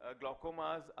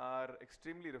glaucomas are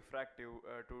extremely refractive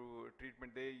to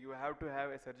treatment. You have to have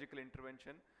a surgical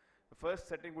intervention. The first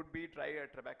setting would be try a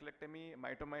trabeculectomy,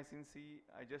 mitomycin C.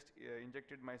 I just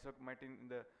injected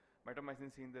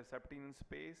mitomycin C in the subtenon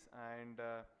space, and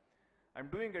I'm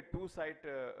doing a two-site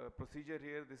procedure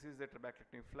here. This is the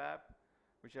trabeculectomy flap,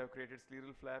 which I have created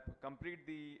scleral flap. Complete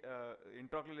the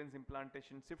intraocular lens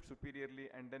implantation, shift superiorly,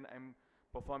 and then I'm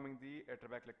performing the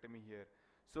trabeculectomy here.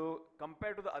 So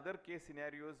compared to the other case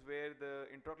scenarios where the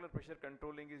intraocular pressure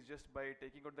controlling is just by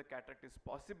taking out the cataract is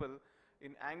possible,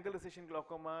 in angle recession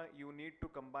glaucoma you need to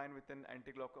combine with an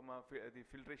anti-glaucoma, the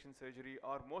filtration surgery,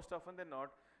 or most often than not,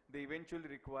 they eventually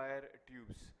require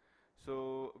tubes.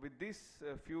 So with these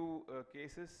few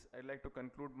cases, I'd like to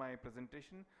conclude my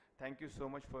presentation. Thank you so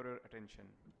much for your attention.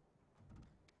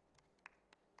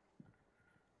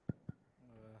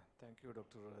 Thank you,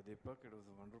 Dr. Deepak. It was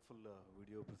a wonderful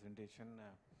video presentation.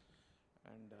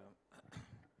 And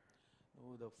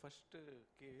now the first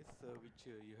case which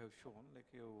you have shown, like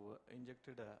you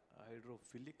injected a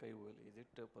hydrophilic IOL. Is it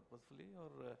purposefully,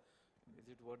 or is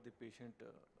it what the patient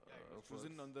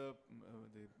chosen on the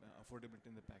affordability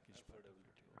in the package?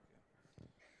 Affordability,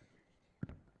 okay.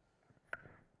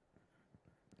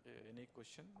 Any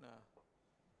question?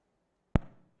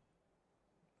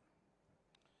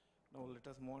 Now let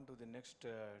us move on to the next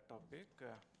topic.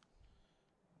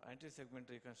 Anterior segment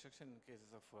reconstruction in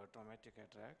cases of traumatic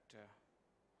cataract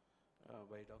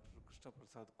by Dr.Krishna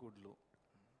Prasad K.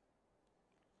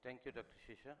 Thank you, Dr.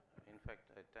 Shreesha. In fact,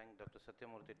 I thank Dr.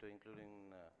 Satyamurthy to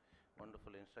including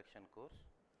wonderful instruction course.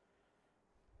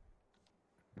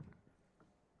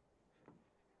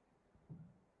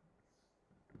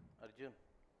 Arjun.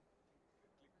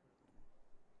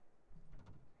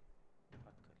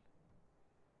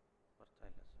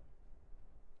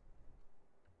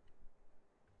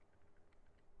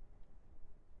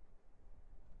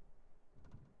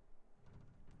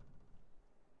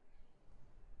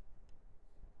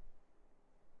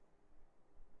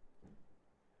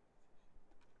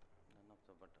 None of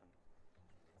the button.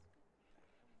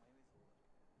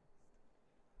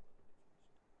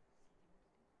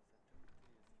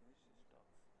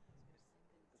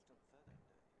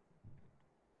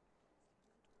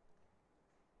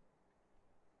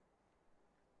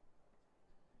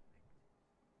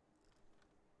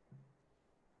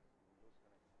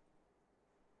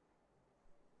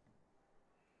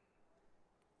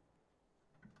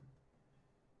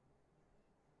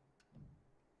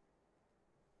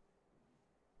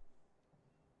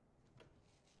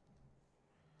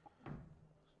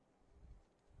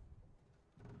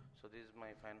 So this is my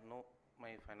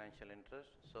financial interest.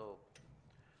 So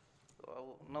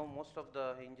now most of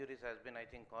the injuries has been, I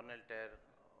think, corneal tear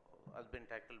has been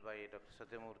tackled by Dr.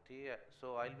 Satyamurthy.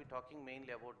 So I'll be talking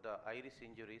mainly about the iris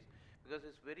injuries, because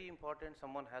it's very important.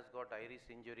 Someone has got iris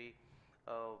injury.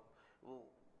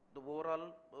 The overall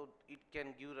overall it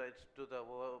can give rise to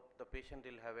the patient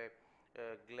will have a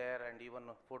glare and even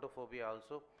photophobia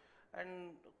also.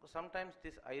 And sometimes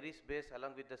this iris base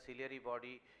along with the ciliary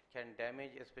body can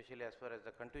damage, especially as far as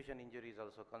the contusion injury is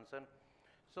also concerned.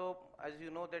 So as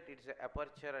you know that it's the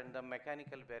aperture and the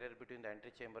mechanical barrier between the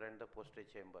anterior chamber and the posterior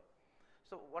chamber.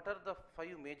 So what are the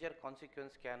 5 major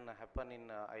consequences can happen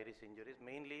in iris injuries?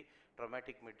 Mainly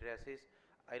traumatic mydriasis,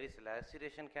 iris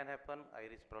laceration can happen,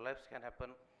 iris prolapse can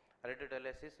happen,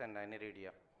 iridodylisis and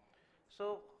aniridia.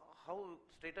 So how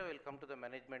straight away will come to the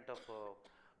management of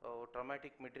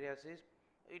traumatic mydriasis.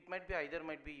 It might be either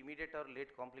immediate or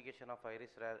late complication of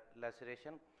iris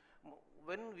laceration.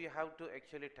 When we have to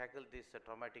actually tackle this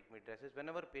traumatic mydriasis,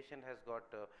 whenever patient has got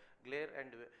glare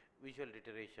and visual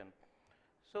deterioration.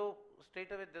 So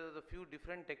straight away there are a few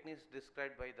different techniques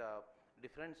described by the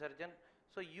different surgeon.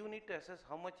 So you need to assess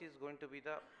how much is going to be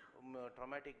the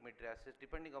traumatic mydriasis.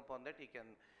 Depending upon that, you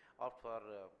can opt for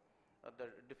the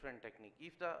different technique.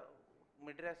 If the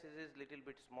mydriasis is little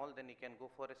bit small, then you can go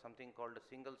for something called a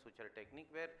single suture technique,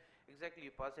 where exactly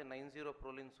you pass a 90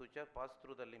 prolene suture, pass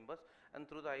through the limbus and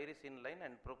through the iris inline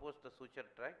and propose the suture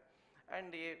tract,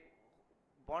 and a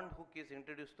bond hook is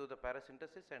introduced to the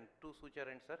paracentesis and 2 suture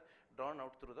ends are drawn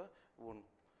out through the wound.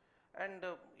 And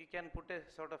you can put a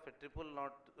sort of a triple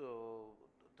knot,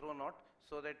 throw knot,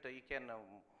 so that you can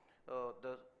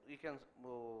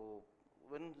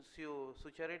once you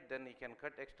suture it, then you can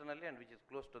cut externally and which is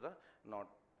close to the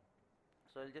knot.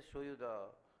 So I'll just show you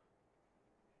the.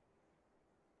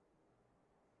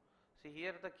 See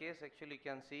here the case, actually you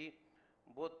can see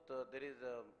both there is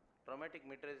traumatic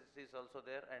mydriasis is also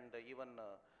there and even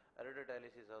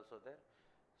iridodylisis is also there.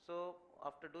 So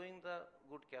after doing the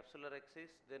good capsular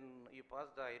exercise, then you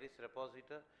pass the iris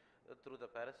repositor through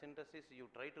the paracentesis, you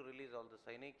try to release all the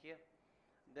synechia.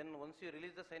 Then once you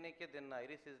release the synechia, then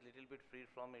iris is little bit free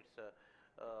from its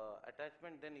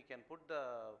attachment. Then you can put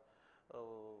the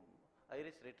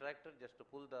iris retractor just to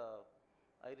pull the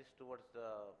iris towards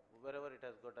the wherever it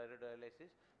has got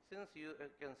iridodylisis. Since you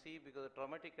can see, because the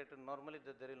traumatic normally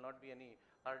there will not be any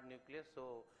hard nucleus,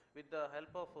 so with the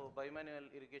help of bimanual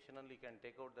irrigation only you can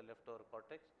take out the leftover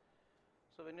cortex.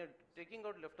 So when you're taking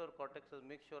out leftover cortex,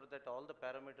 make sure that all the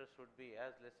parameters should be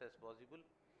as less as possible.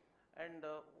 And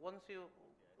once you,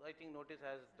 I think, notice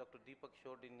as Dr. Deepak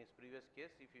showed in his previous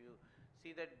case, if you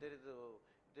see that there is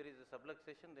a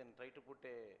subluxation, then try to put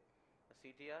a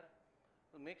CTR.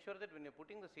 So make sure that when you're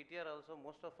putting the CTR also,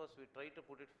 most of us we try to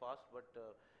put it fast, but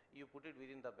you put it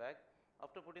within the bag.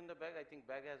 After putting the bag, I think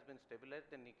bag has been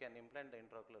stabilized, then you can implant the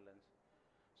intraocular lens.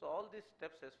 So all these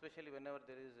steps, especially whenever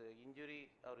there is injury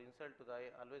or insult to the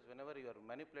eye, always whenever you are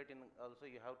manipulating also,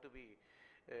 you have to be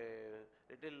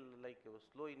little like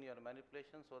slow in your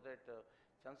manipulation, so that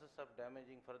chances of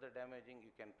further damaging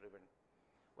you can prevent.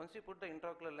 Once you put the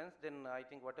intraocular lens, then I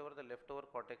think whatever the leftover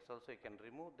cortex also you can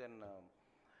remove. Then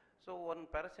so one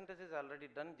paracentesis is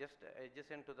already done, just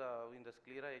adjacent to in the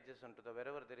sclera, adjacent to the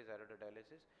wherever there is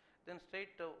iridodylisis. Then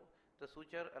straight the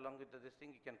suture along with this thing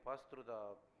you can pass through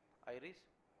the iris,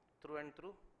 through and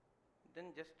through. Then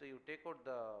just you take out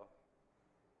the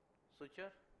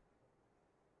suture.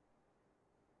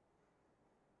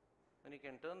 When you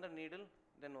can turn the needle,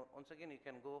 then once again you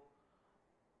can go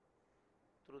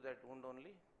through that wound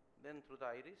only, then through the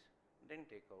iris, then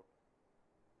take out.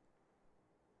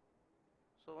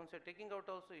 So once you're taking out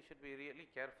also, you should be really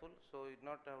careful, so you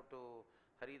not have to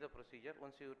hurry the procedure.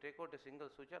 Once you take out a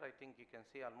single suture, I think you can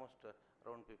see almost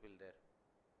round pupil there.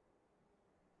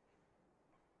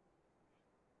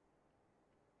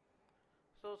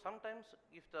 So sometimes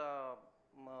if the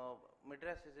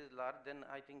mydriasis is large, then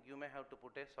I think you may have to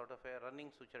put a sort of a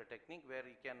running suture technique, where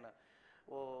you can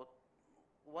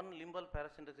one limbal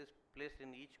paracentesis placed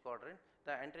in each quadrant.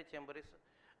 The anterior chamber is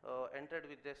entered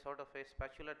with a sort of a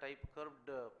spatula type curved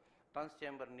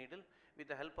transchamber needle with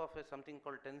the help of something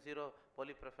called 10-0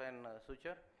 polyprofane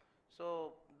suture.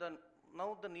 So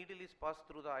now the needle is passed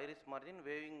through the iris margin,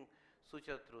 waving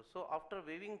suture through. So after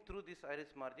waving through this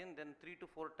iris margin, then 3 to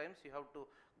 4 times you have to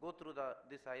go through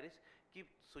this iris, keep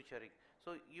suturing.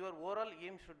 So your overall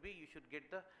aim should be, you should get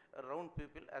the round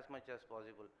pupil as much as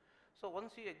possible. So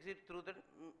once you exit through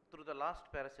the last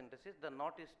paracentesis, the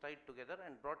knot is tied together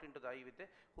and brought into the eye with a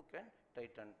hook and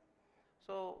tightened.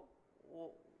 So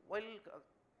while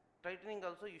tightening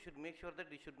also, you should make sure that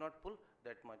you should not pull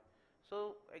that much.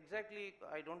 So exactly,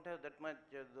 I don't have that much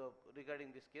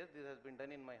regarding this case. This has been done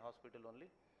in my hospital only.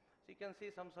 So you can see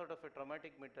some sort of a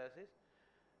traumatic mydriasis.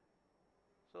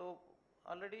 So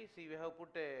already see we have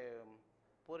put a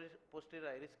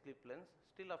posterior iris clip lens.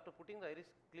 Still after putting the iris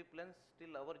clip lens,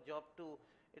 still our job to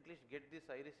at least get this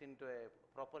iris into a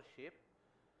proper shape.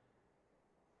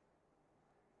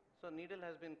 So needle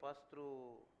has been passed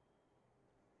through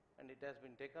and it has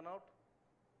been taken out.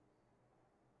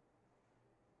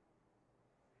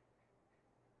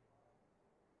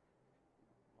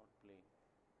 Not playing.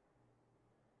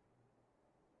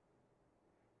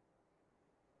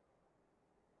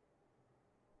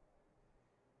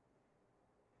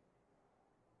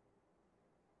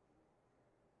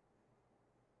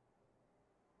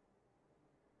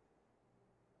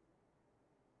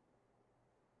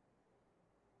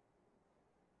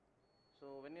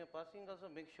 So when you are passing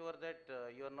also make sure that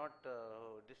you are not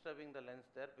disturbing the lens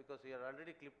there, because you are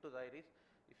already clipped to the iris.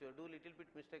 If you do little bit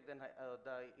mistake, then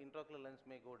the intraocular lens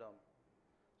may go down.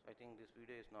 So I think this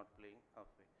video is not playing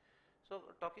halfway.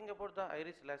 So talking about the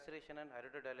iris laceration and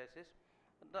iridodialysis,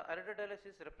 the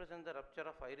iridodialysis represents the rupture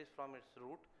of iris from its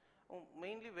root.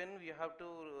 Mainly when we have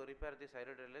to repair this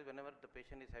iridodialysis, whenever the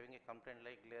patient is having a complaint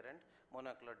like glare and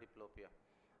monocular diplopia.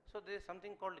 So there is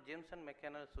something called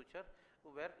Jameson-McCannell suture,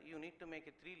 where you need to make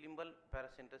a 3-limbal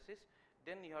paracentesis.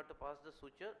 Then you have to pass the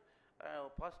suture,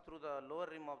 pass through the lower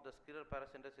rim of the scleral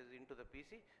paracentesis into the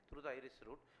PC through the iris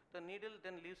root. The needle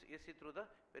then leaves AC through the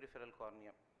peripheral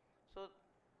cornea. So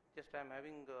just I am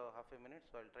having half a minute,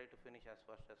 so I will try to finish as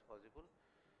fast as possible.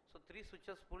 So 3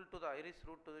 sutures pulled to the iris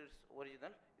root to its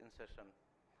original insertion.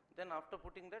 Then after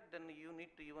putting that, then you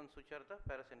need to even suture the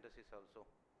paracentesis also.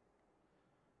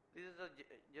 This is the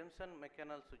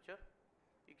Jameson-McCannell suture.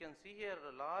 You can see here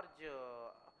a large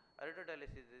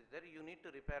iridodialysis is there. You need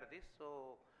to repair this.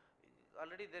 So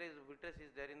already there is vitreous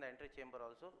is there in the antechamber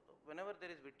also. Whenever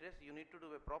there is vitreous, you need to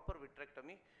do a proper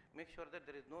vitrectomy. Make sure that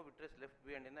there is no vitreous left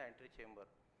behind in the antechamber.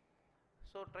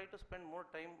 So try to spend more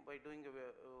time by doing a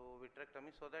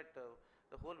vitrectomy, so that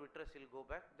the whole vitreous will go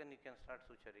back. Then you can start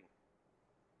suturing.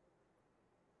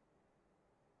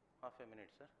 Half a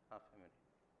minute, sir. Half a minute.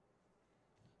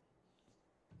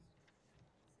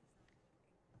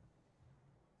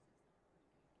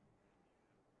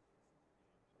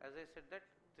 As I said that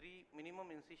 3 minimum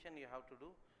incision you have to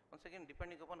do. Once again,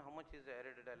 depending upon how much is the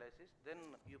iridodialysis,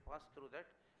 then you pass through that,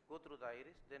 go through the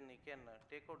iris, then you can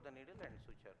take out the needle and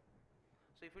suture.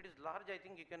 So if it is large, I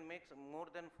think you can make more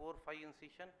than 4-5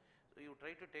 incision. So you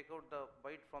try to take out the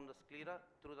bite from the sclera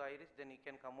through the iris, then you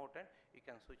can come out and you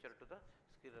can suture to the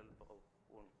scleral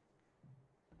wound.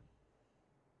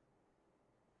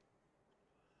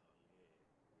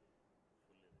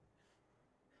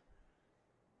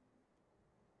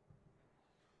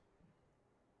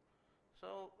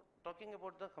 So talking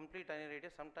about the complete aniridia,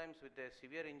 sometimes with a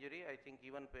severe injury, I think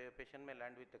even patient may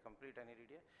land with a complete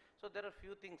aniridia. So there are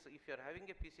few things. If you are having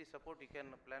a PC support, you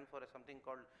can plan for something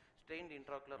called strained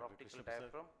intraocular Dr. optical Krishna Prasad,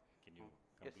 diaphragm. can you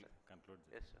Yes, sir. conclude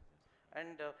this? Yes, sir.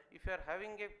 And if you are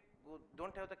having a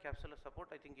don't have the capsular support,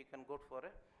 I think you can go for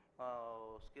a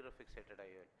sclerofixated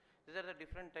IOL. These are the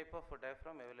different type of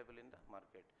diaphragm available in the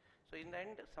market. So in the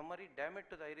end, summary, damage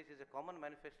to the iris is a common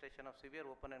manifestation of severe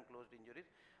open and closed injuries.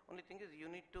 Only thing is you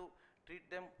need to treat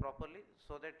them properly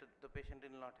so that the patient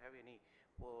will not have any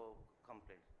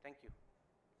complaints. Thank you.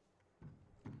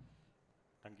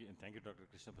 Thank you, and thank you, Dr.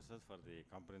 Krishna Prasad, for the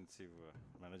comprehensive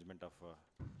management of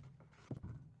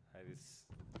iris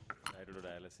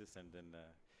iridodialysis and then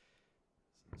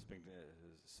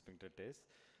sphincter test.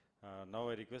 Now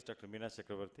I request Dr. Meena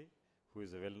Chakrabarti, who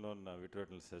is a well-known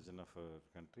vitreoretinal surgeon of our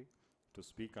country, to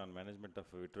speak on management of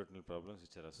vitreoretinal problems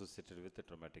which are associated with the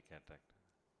traumatic cataract.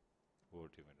 Over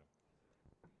to you, madam.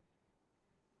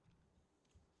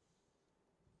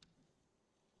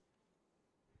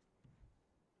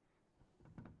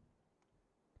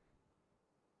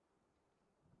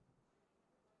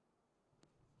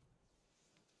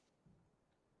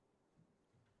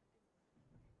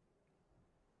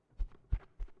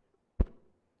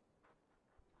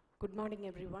 Good morning,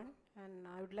 everyone, and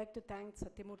I would like to thank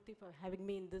Satyamurthy for having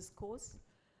me in this course.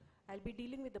 I'll be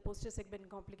dealing with the posterior segment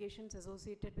complications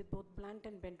associated with both blunt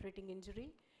and penetrating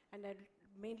injury, and I'd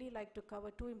mainly like to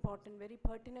cover 2 important, very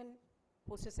pertinent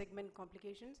posterior segment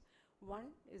complications.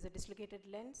 One is a dislocated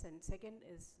lens, and second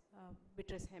is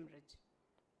vitreous hemorrhage.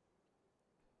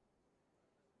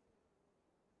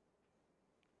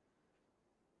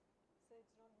 So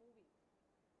it's not moving.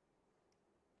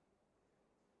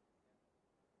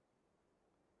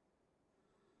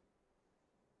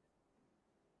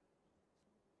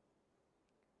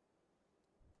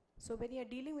 So when you are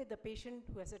dealing with a patient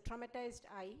who has a traumatized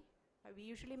eye, we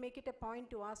usually make it a point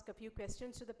to ask a few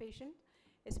questions to the patient,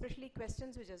 especially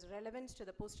questions which has relevance to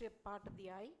the posterior part of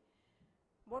the eye.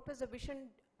 What was the vision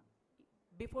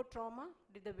before trauma?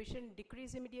 Did the vision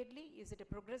decrease immediately? Is it a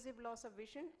progressive loss of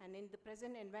vision? And in the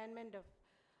present environment of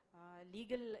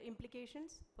legal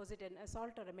implications, was it an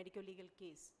assault or a medico-legal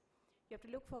case? You have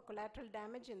to look for collateral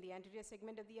damage in the anterior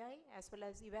segment of the eye, as well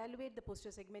as evaluate the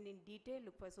posterior segment in detail,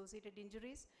 look for associated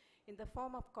injuries in the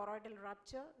form of choroidal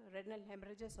rupture, retinal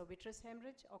hemorrhages or vitreous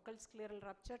hemorrhage, occult scleral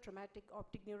rupture, traumatic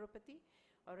optic neuropathy,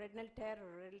 or retinal tear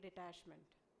or retinal detachment.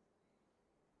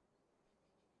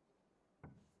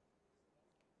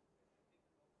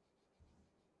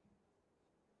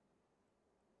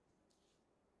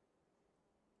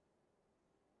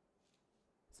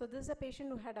 So this is a patient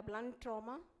who had a blunt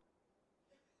trauma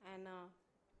and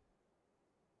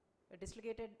a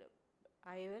dislocated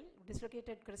IOL,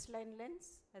 dislocated crystalline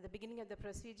lens. At the beginning of the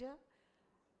procedure,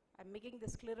 I'm making the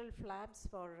scleral flaps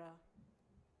for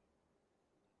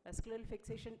a scleral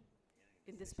fixation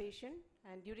in this patient,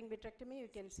 and during vitrectomy you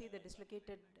can see the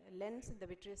dislocated lens in the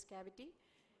vitreous cavity.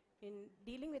 In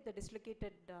dealing with the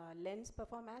dislocated lens,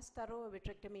 perform as thorough a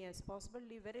vitrectomy as possible,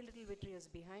 leave very little vitreous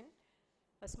behind.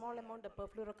 A small amount of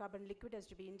perfluorocarbon liquid has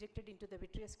to be injected into the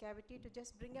vitreous cavity to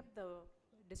just bring up the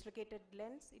dislocated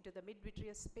lens into the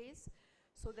mid-vitreous space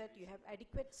so that you have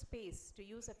adequate space to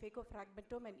use a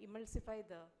phacofragmentome and emulsify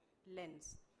the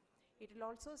lens. It will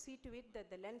also see to it that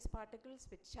the lens particles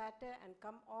which shatter and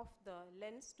come off the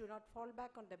lens do not fall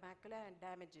back on the macula and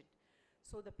damage it.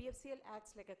 So the PFCL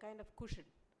acts like a kind of cushion.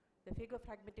 The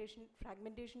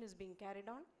fragmentation is being carried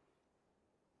on.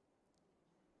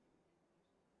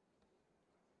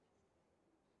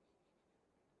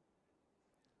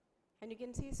 And you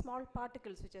can see small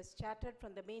particles which are scattered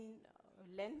from the main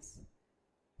lens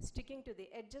sticking to the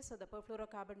edges of the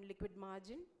perfluorocarbon liquid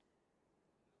margin.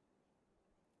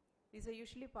 These are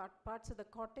usually parts of the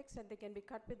cortex, and they can be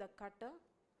cut with a cutter.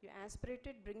 You aspirate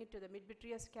it, bring it to the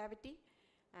mid-vitreous cavity,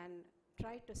 and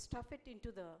try to stuff it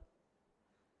into the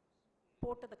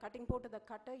port of the cutting port of the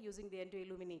cutter using the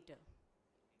endoilluminator.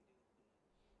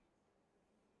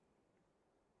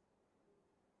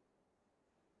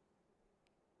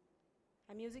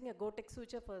 I'm using a Gore-Tex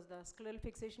suture for the scleral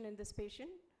fixation in this patient.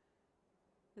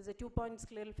 There's a 2-point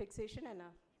scleral fixation and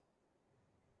a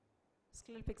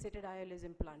scleral fixated IOL is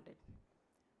implanted.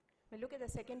 We look at the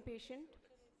second patient.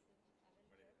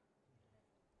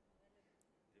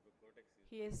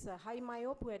 He is a high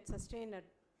myope who had sustained a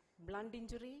blunt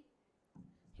injury.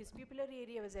 His pupillary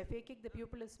area was aphakic. The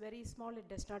pupil is very small. It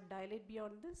does not dilate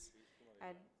beyond this.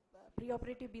 And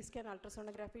preoperative B-scan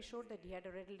ultrasonography showed that he had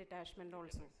a retinal detachment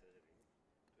also.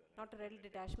 Not a retinal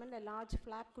detachment, a large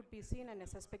flap could be seen and a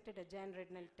suspected adjoint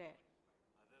retinal tear.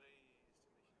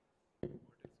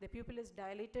 The pupil is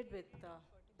dilated with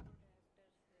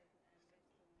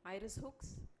iris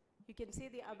hooks. You can see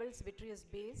the avulse vitreous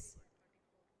base.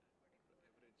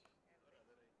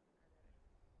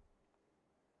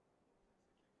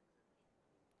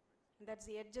 And that's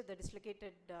the edge of the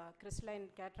dislocated crystalline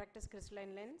cataractous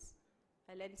crystalline lens.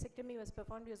 A lensectomy was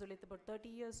performed. He was only about 30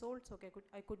 years old, so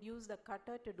I could use the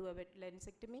cutter to do a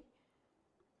lensectomy.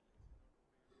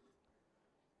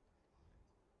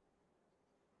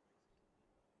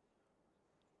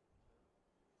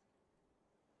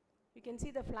 You can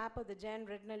see the flap of the giant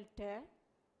retinal tear.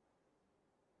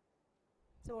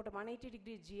 So about a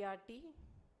 180-degree GRT,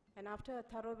 and after a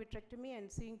thorough vitrectomy and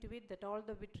seeing to it that all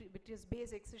the vitreous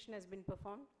base excision has been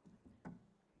performed,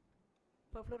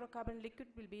 perfluorocarbon liquid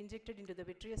will be injected into the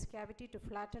vitreous cavity to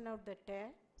flatten out the tear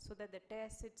so that the tear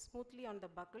sits smoothly on the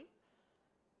buccal.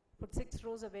 Put 6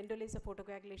 rows of endolaser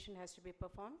photocoagulation has to be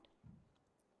performed.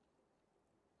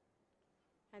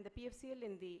 And the PFCL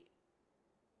in the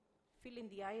fill in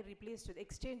the eye replaced with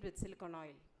exchange with silicone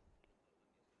oil.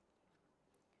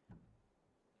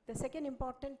 The second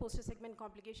important posterior segment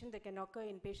complication that can occur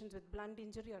in patients with blunt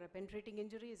injury or a penetrating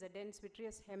injury is a dense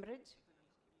vitreous hemorrhage.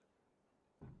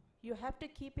 You have to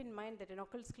keep in mind that an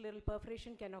occult scleral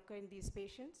perforation can occur in these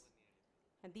patients,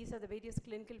 and these are the various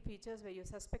clinical features where you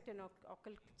suspect an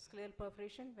occult scleral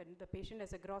perforation when the patient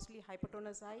has a grossly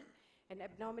hypotonous eye, an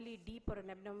abnormally deep or an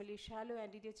abnormally shallow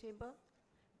anterior chamber.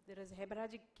 There is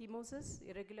hemorrhagic chemosis,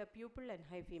 irregular pupil, and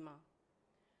hyphema.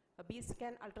 A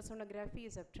B-scan ultrasonography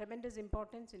is of tremendous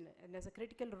importance and has a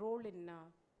critical role in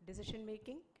decision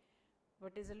making,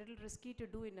 but is a little risky to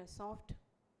do in a soft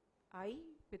eye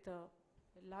with a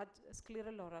large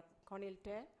scleral or a corneal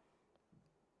tear.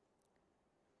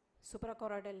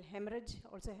 Suprachoroidal hemorrhage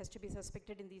also has to be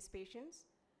suspected in these patients.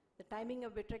 The timing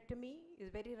of vitrectomy is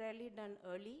very rarely done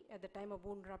early at the time of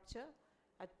wound rupture.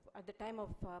 At the time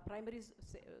of primary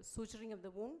suturing of the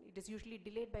wound, it is usually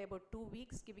delayed by about 2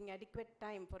 weeks, giving adequate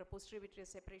time for a posterior vitreous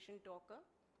separation to occur.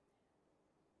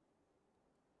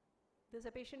 This is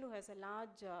a patient who has a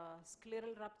large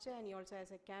scleral rupture and he also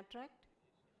has a cataract.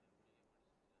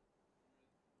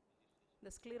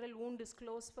 The scleral wound is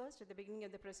closed first at the beginning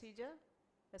of the procedure.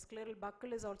 The scleral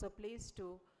buckle is also placed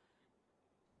to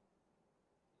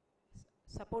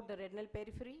support the retinal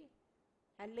periphery,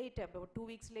 and later, about 2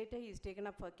 weeks later, he is taken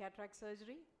up for cataract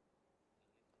surgery.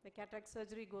 The cataract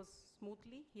surgery goes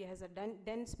smoothly. He has a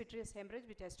dense vitreous hemorrhage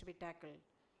which has to be tackled.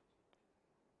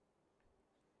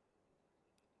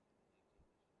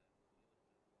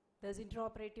 There's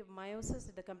intraoperative meiosis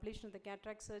at the completion of the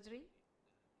cataract surgery.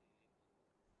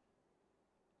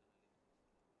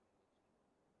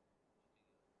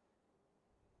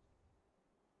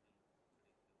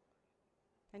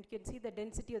 And you can see the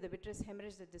density of the vitreous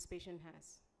hemorrhage that this patient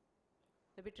has.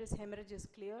 The vitreous hemorrhage is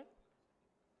cleared.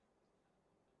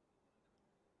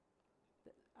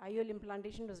 The IOL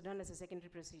implantation was done as a secondary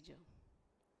procedure.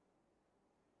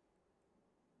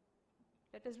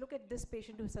 Let us look at this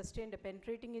patient who sustained a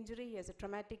penetrating injury. He has a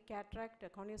traumatic cataract, a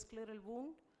corneoscleral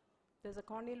wound. There's a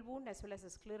corneal wound as well as a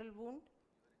scleral wound.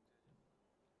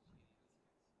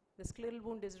 The scleral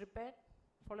wound is repaired,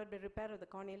 followed by repair of the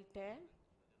corneal tear.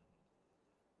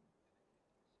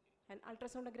 And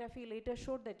ultrasonography later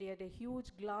showed that he had a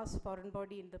huge glass foreign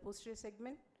body in the posterior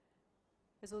segment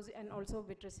and also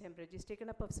vitreous hemorrhage. He's taken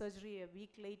up of surgery a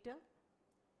week later.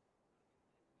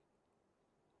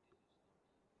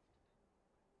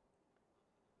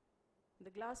 The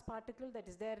glass particle that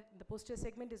is there in the posterior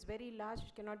segment is very large.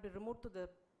 It cannot be removed to the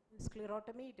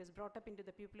sclerotomy. It is brought up into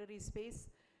the pupillary space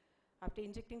after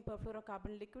injecting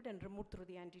perfluorocarbon liquid and removed through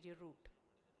the anterior route.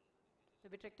 The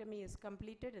vitrectomy is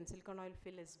completed and silicone oil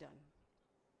fill is done.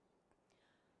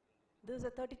 This is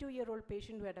a 32-year-old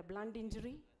patient who had a blunt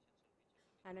injury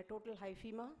and a total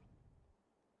hyphema.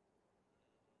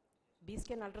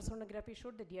 B-scan ultrasonography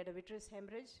showed that he had a vitreous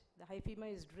hemorrhage. The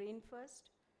hyphema is drained first.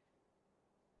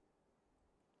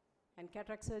 And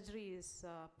cataract surgery is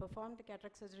performed. The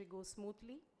cataract surgery goes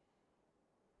smoothly.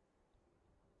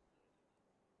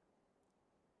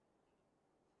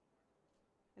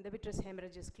 And the vitreous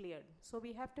hemorrhage is cleared. So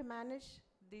we have to manage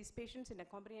these patients in a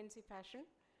comprehensive fashion.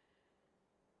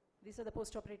 These are the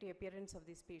post-operative appearance of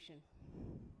this patient.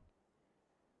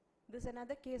 This is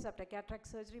another case after cataract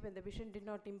surgery when the vision did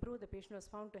not improve. The patient was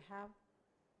found to have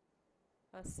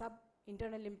a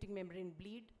sub-internal limiting membrane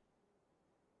bleed.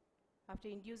 After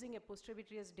inducing a posterior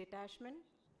vitreous detachment,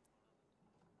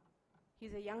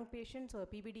 he's a young patient, so a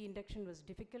PVD induction was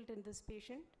difficult in this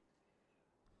patient.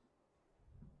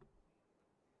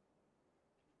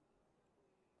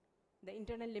 The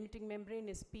internal limiting membrane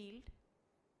is peeled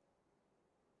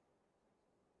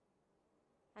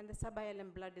and the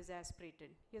subialum blood is aspirated.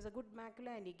 He has a good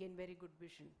macula and he gained very good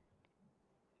vision.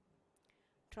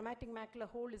 Traumatic macular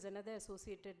hole is another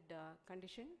associated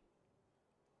condition.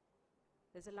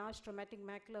 There's a large traumatic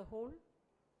macular hole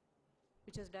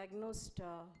which was diagnosed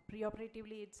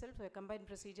preoperatively itself. A combined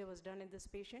procedure was done in this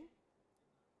patient.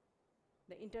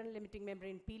 The internal limiting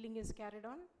membrane peeling is carried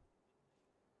on.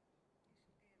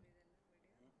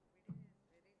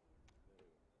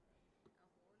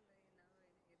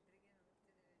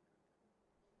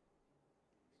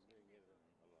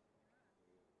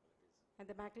 And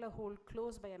the macular hole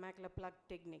closed by a macular plug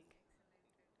technique.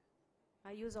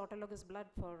 I use autologous blood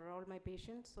for all my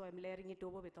patients, so I'm layering it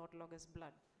over with autologous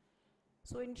blood.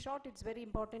 So in short, it's very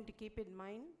important to keep in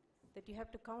mind that you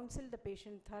have to counsel the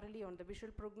patient thoroughly on the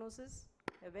visual prognosis,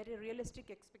 a very realistic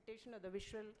expectation of the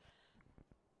visual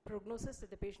prognosis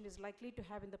that the patient is likely to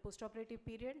have in the postoperative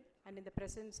period, and in the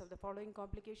presence of the following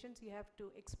complications, you have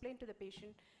to explain to the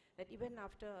patient that even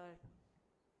after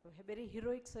a very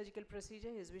heroic surgical procedure,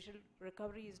 his visual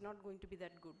recovery is not going to be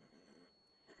that good.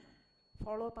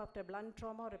 Follow-up after blunt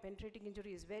trauma or a penetrating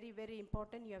injury is very, very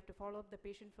important. You have to follow up the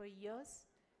patient for years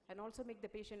and also make the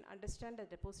patient understand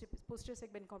that the posterior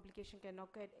segment complication can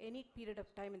occur at any period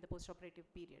of time in the postoperative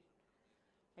period.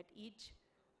 At each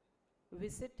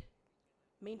visit,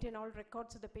 maintain all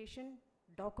records of the patient,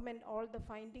 document all the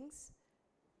findings,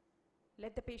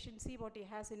 let the patient see what he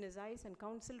has in his eyes and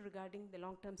counsel regarding the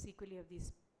long-term sequelae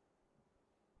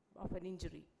of an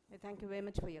injury. I thank you very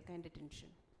much for your kind attention.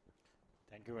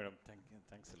 Thank you, madam.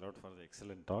 Thanks a lot for the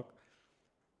excellent talk.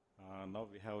 Now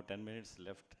we have 10 minutes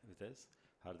left with us.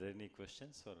 Are there any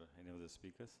questions for any of the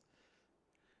speakers?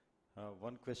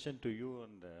 One question to you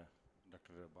and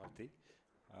Dr. Bharati.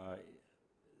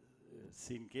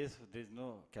 See, in case there is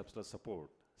no capsular support,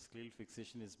 scleral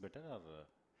fixation is better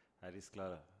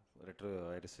or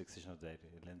retro iris fixation of the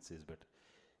lens is better?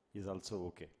 Is also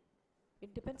okay?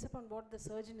 It depends upon what the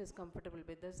surgeon is comfortable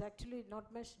with. There's actually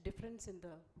not much difference in the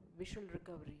visual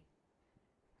recovery.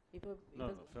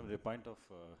 No, from the point of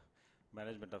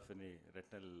management of any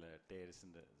retinal tears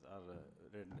in the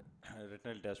or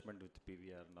retinal detachment with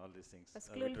PVR and all these things. A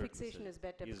scleral vitreoretinal fixation is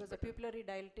better because the better. pupillary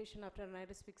dilatation after an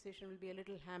iris fixation will be a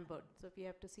little hampered. So if we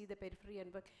have to see the periphery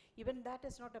and work, even that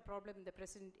is not a problem in the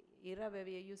present era where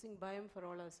we are using biome for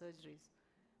all our surgeries.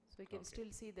 So we can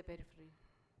still see the periphery.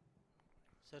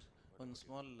 Sir, one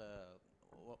small,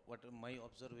 what my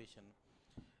observation,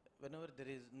 whenever there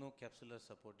is no capsular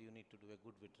support, you need to do a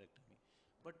good vitrectomy.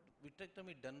 But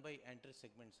vitrectomy done by anterior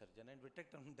segment surgeon and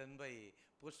vitrectomy done by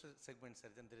posterior segment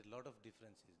surgeon, there is a lot of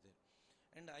differences there.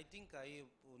 And I think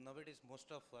nowadays most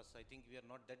of us, I think we are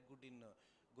not that good in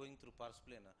going through pars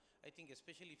plana. I think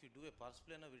especially if you do a pars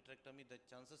plana vitrectomy, the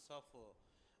chances of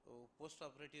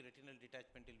post-operative retinal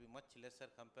detachment will be much lesser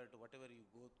compared to whatever you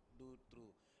do through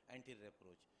anterior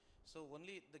approach. So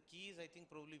only the key is, I think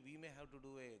probably we may have to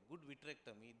do a good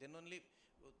vitrectomy. Then only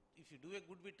if you do a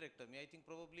good vitrectomy, I think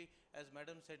probably, as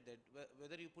madam said, that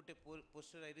whether you put a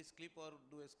posterior iris clip or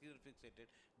do a scleral fixated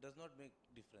does not make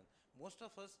difference. Most of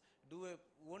us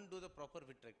won't do the proper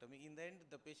vitrectomy. In the end,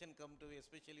 the patient come to,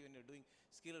 especially when you're doing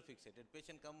scleral fixated,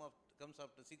 patient comes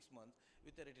after 6 months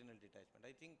with a retinal detachment.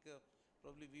 I think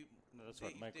probably we. No, that's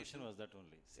what my question was. That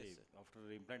only. Say, Yes, after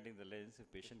implanting the lens, if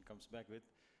patient comes back with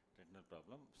retinal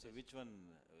problem, so which one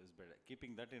is better?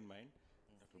 Keeping that in mind,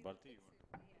 Dr. Bharati, you want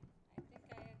to? Yeah, I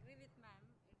think I agree with ma'am.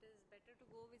 It is better to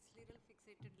go with scleral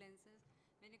fixated lenses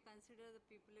when you consider the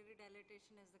pupillary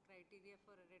dilatation as the criteria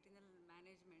for a retinal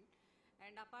management.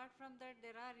 And apart from that,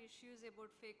 there are issues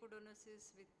about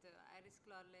phacodonosis with iris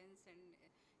claw lens and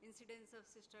incidence of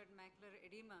cystoid macular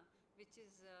edema, which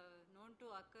is known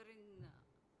to occur in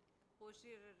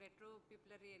posterior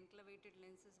retropupillary enclavated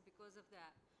lenses because of the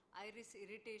iris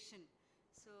irritation.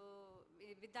 So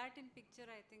with that in picture,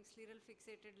 I think scleral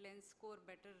fixated lens score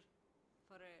better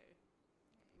for a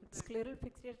Scleral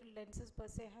fixated lenses per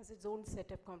se has its own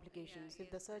set of complications. Yeah,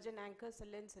 If the surgeon anchors a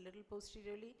lens a little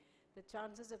posteriorly, the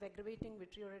chances of aggravating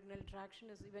vitreoretinal traction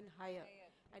is even higher.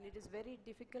 And it is very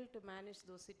difficult to manage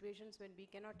those situations when we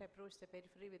cannot approach the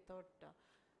periphery without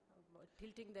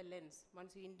tilting the lens.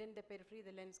 Once you indent the periphery,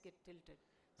 the lens gets tilted.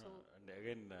 So And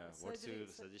again, what's your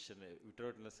suggestion?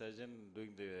 Vitreoretinal surgeon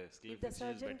doing the scleral if the fixation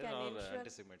is surgeon better can or ensure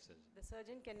anti-segment surgeon? the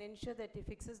surgeon can ensure that he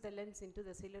fixes the lens into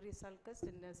the ciliary sulcus,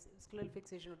 then the scleral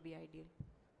fixation would be ideal.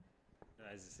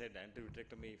 As I said,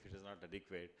 anti-vitrectomy if it is not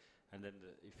adequate, and then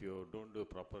if you don't do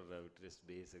proper vitreous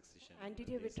base excision.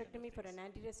 Anterior these kind of vitrectomy for things. an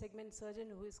anterior segment surgeon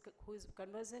who is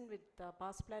conversant with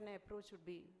pars plana approach would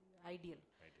be ideal.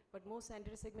 Ideal. But most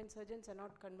anterior segment surgeons are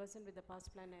not conversant with the pars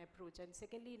plana approach. And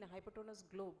secondly, in a hypotonous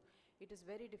globe, it is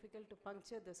very difficult to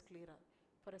puncture the sclera.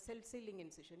 For a self-sealing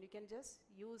incision, you can just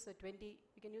use a 20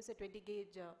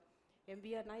 gauge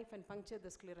MVR knife and puncture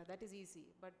the sclera. That is easy.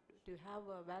 But to have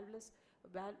a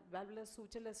valvular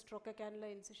sutureless trochocannula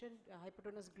incision, a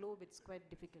hypotonous globe, it's quite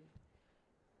difficult.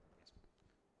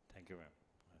 Thank you, ma'am.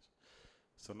 Yes.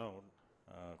 So now,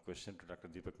 question to Dr.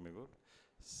 Deepak Megur.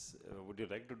 Would you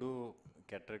like to do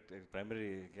cataract,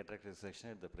 primary cataract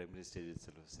resection at the primary stage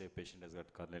itself? Say a patient has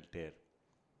got corneal tear,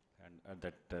 and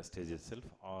at that stage itself,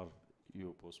 or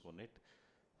you postpone it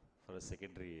for a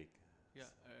secondary? Yeah,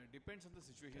 depends on the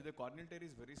situation. If the corneal tear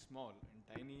is very small and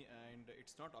tiny and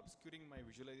it's not obscuring my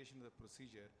visualization of the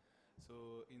procedure,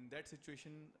 so in that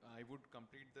situation, I would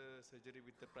complete the surgery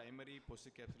with the primary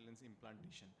posterior capsular lens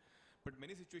implantation. But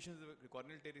many situations, the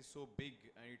corneal tear is so big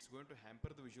and it's going to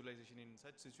hamper the visualization. In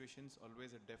such situations,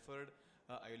 always a deferred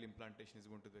IOL implantation is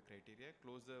going to be the criteria.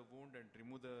 Close the wound and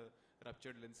remove the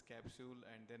ruptured lens capsule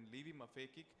and then leave him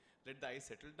aphakic, let the eye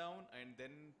settle down and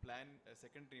then plan a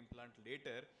secondary implant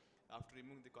later after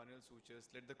removing the corneal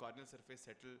sutures, let the corneal surface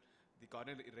settle, the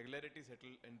corneal irregularity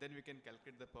settle, and then we can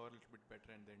calculate the power a little bit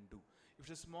better and then do. If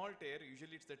it's a small tear,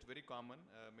 usually that's very common,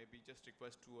 maybe just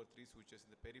requires 2 or 3 sutures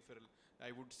in the peripheral,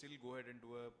 I would still go ahead and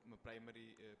do a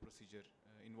primary procedure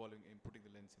involving putting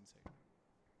the lens inside.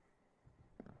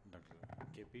 Dr.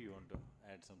 KP, you want to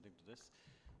add something to this?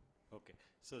 Okay,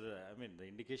 so the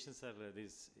indications are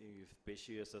these. If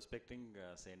patient you are suspecting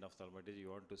say end ophthalmology,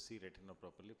 you want to see retina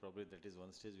properly, probably that is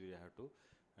one stage we have to.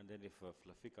 And then if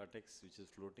fluffy cortex which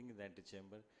is floating in the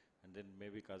antechamber and then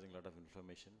maybe causing a lot of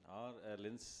inflammation, or a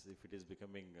lens if it is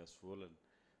becoming swollen,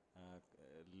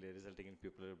 resulting in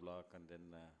pupillary block and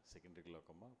then secondary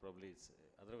glaucoma, probably it's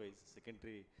otherwise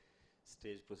secondary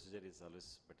stage procedure is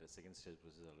always better, second stage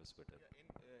procedure is always better.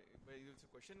 Yeah, the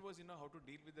question was, how to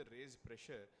deal with the raised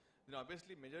pressure.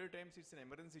 Obviously, majority times it's an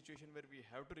emergency situation where we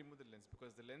have to remove the lens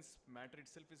because the lens matter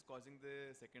itself is causing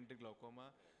the secondary glaucoma.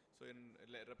 So in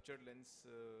ruptured lens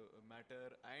matter,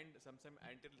 and sometimes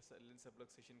anterior lens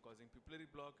subluxation causing pupillary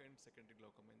block and secondary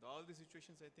glaucoma. In all these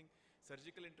situations, I think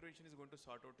surgical intervention is going to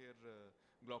sort out your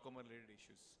glaucoma related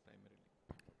issues primarily.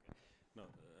 Now,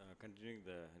 continuing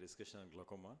the discussion on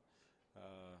glaucoma,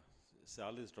 so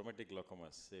all these traumatic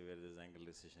glaucomas, say where there is angle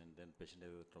recession, then patient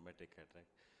has a traumatic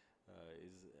cataract,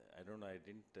 I don't know, I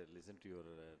didn't listen to your,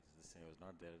 this thing, I was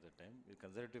not there at the time. With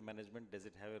conservative management, does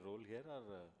it have a role here,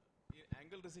 or?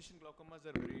 Angle recession glaucomas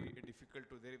are very difficult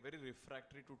to, they're very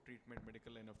refractory to treatment,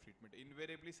 medical line of treatment.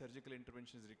 Invariably, surgical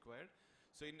intervention is required.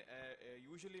 So in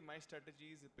usually my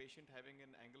strategy is a patient having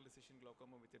an angle recession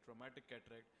glaucoma with a traumatic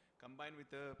cataract combined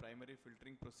with a primary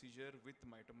filtering procedure with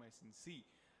mitomycin C.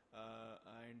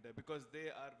 And because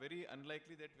they are very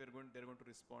unlikely that they're going to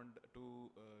respond to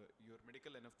your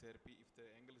medical line of therapy if the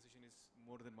angle recession is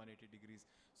more than 180 degrees.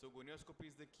 So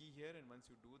gonioscopy is the key here, and once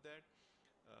you do that,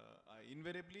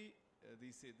 invariably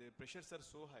the pressures are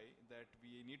so high that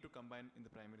we need to combine in the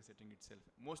primary setting itself.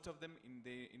 Most of them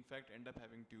in fact end up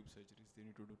having tube surgeries. They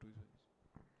need to do tube surgeries.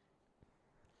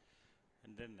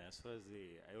 And then as far as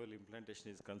the IOL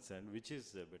implantation is concerned, which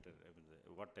is better? I mean,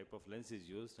 what type of lens is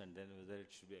used, and then whether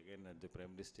it should be again at the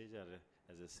primary stage or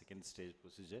as a second stage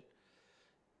procedure?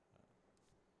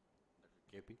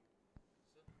 Dr. KP?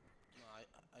 No,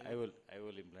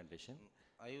 IOL implantation.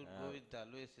 I would go with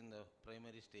always in the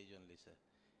primary stage only, sir.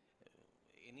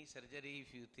 Any surgery,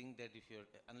 if you think that if you're,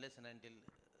 unless and until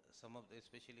some of the,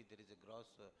 especially there is a gross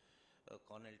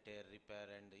corneal tear repair,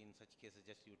 and in such cases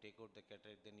just you take out the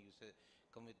cataract, then you say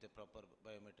come with the proper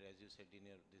biometry as you said in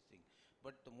your this thing.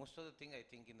 But most of the thing I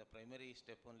think in the primary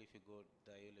step only, if you go,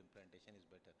 the IOL implantation is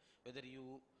better. Whether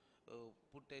you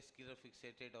put a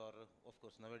sclerofixated or, of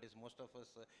course nowadays most of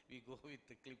us we go with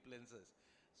the clip lenses.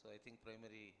 So I think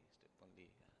primary step only,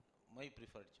 my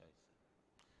preferred choice.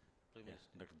 Primary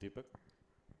step. Dr. Deepak?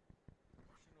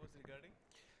 Question was regarding?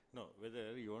 No,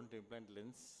 whether you want to implant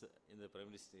lens in the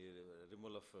primary stage,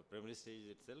 removal of primary stage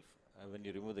itself when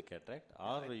you remove the cataract,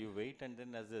 or you wait and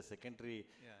then as a secondary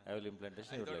IOL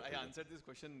implantation. I answered this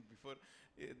question before.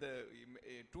 The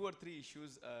 2 or 3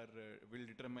 issues will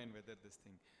determine whether this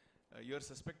thing. You are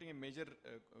suspecting a major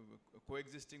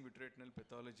coexisting vitreoretinal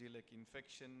pathology like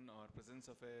infection or presence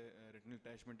of a retinal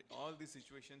detachment. All these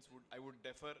situations I would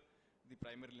defer the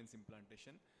primary lens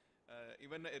implantation.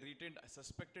 Even a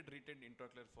suspected retained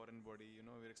intraocular foreign body,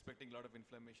 we're expecting a lot of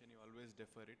inflammation, you always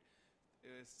defer it.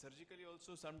 Surgically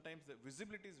also sometimes the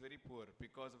visibility is very poor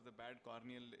because of the bad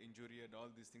corneal injury and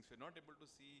all these things. We're not able to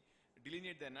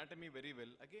delineate the anatomy very well.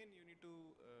 Again, you need to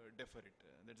defer it.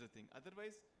 That's the thing.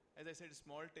 Otherwise, as I said,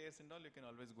 small tears and all, you can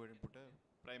always go ahead and put a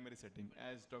primary setting,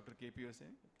 as Dr. KP was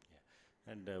saying.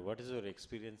 And what is your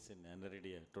experience in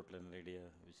aniridia, total aniridia?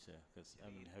 Which,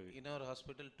 in our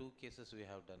hospital, 2 cases we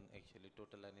have done actually,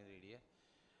 total aniridia.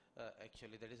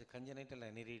 Actually, that is a congenital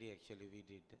aniridia actually we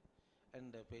did.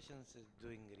 And the patients is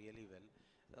doing really well.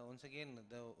 Once again,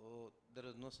 there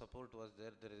was no support was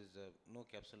there. There is no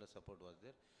capsular support was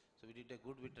there. So we did a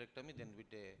good vitrectomy, then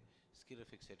with a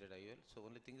sclerofixated IOL. So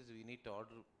only thing is we need to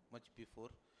order much before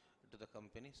to the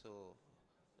company. So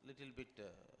little bit.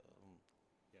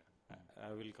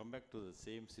 I will come back to the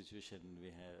same situation we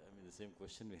have, the same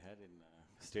question we had in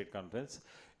state conference.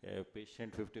 A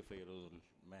patient, 55-year-old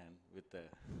man with a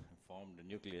formed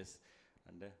nucleus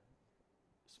and a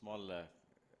small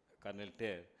corneal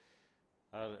tear,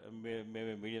 or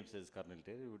maybe medium-sized corneal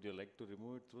tear. Would you like to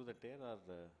remove it through the tear, or?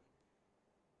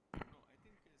 No, I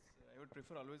think I would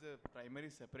prefer always a primary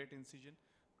separate incision.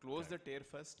 Close the tear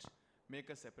first, make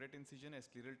a separate incision, a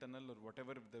scleral tunnel or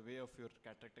whatever the way of your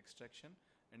cataract extraction,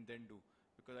 and then do.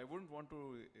 Because I wouldn't want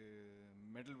to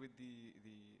meddle with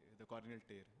the corneal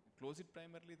tear. Close it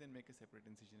primarily, then make a separate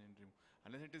incision and remove.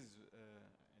 Unless it is,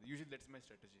 usually that's my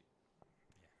strategy.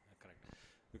 Yeah, correct.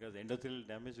 Because endothelial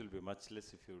damage will be much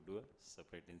less if you do a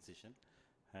separate incision,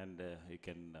 and you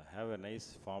can have a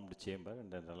nice formed chamber,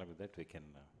 and then along with that we can.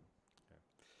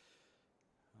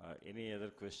 Any other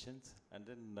questions? And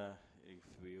then,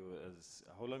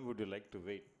 how long would you like to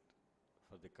wait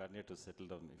for the cornea to settle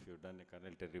down if you've done a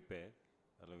corneal tear repair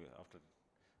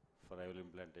for IOL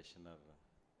implantation or?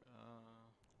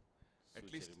 At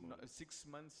least 6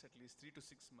 months, at least 3 to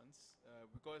 6 months,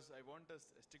 because I want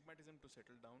astigmatism to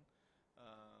settle down.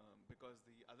 Because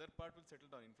the other part will settle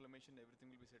down, inflammation,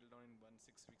 everything will be settled down in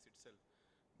 6 weeks itself.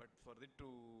 But for it to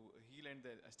heal and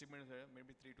the astigmatism,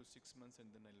 maybe 3 to 6 months, and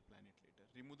then I'll plan it later.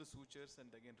 Remove the sutures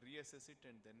and again reassess it,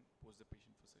 and then pose the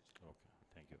patient for surgery. Okay,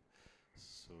 thank you.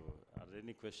 So, are there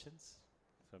any questions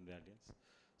from the audience?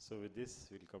 So, with this,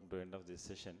 we'll come to the end of this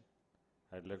session.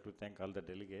 I'd like to thank all the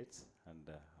delegates and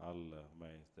all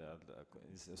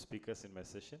the speakers in my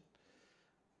session.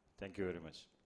 Thank you very much.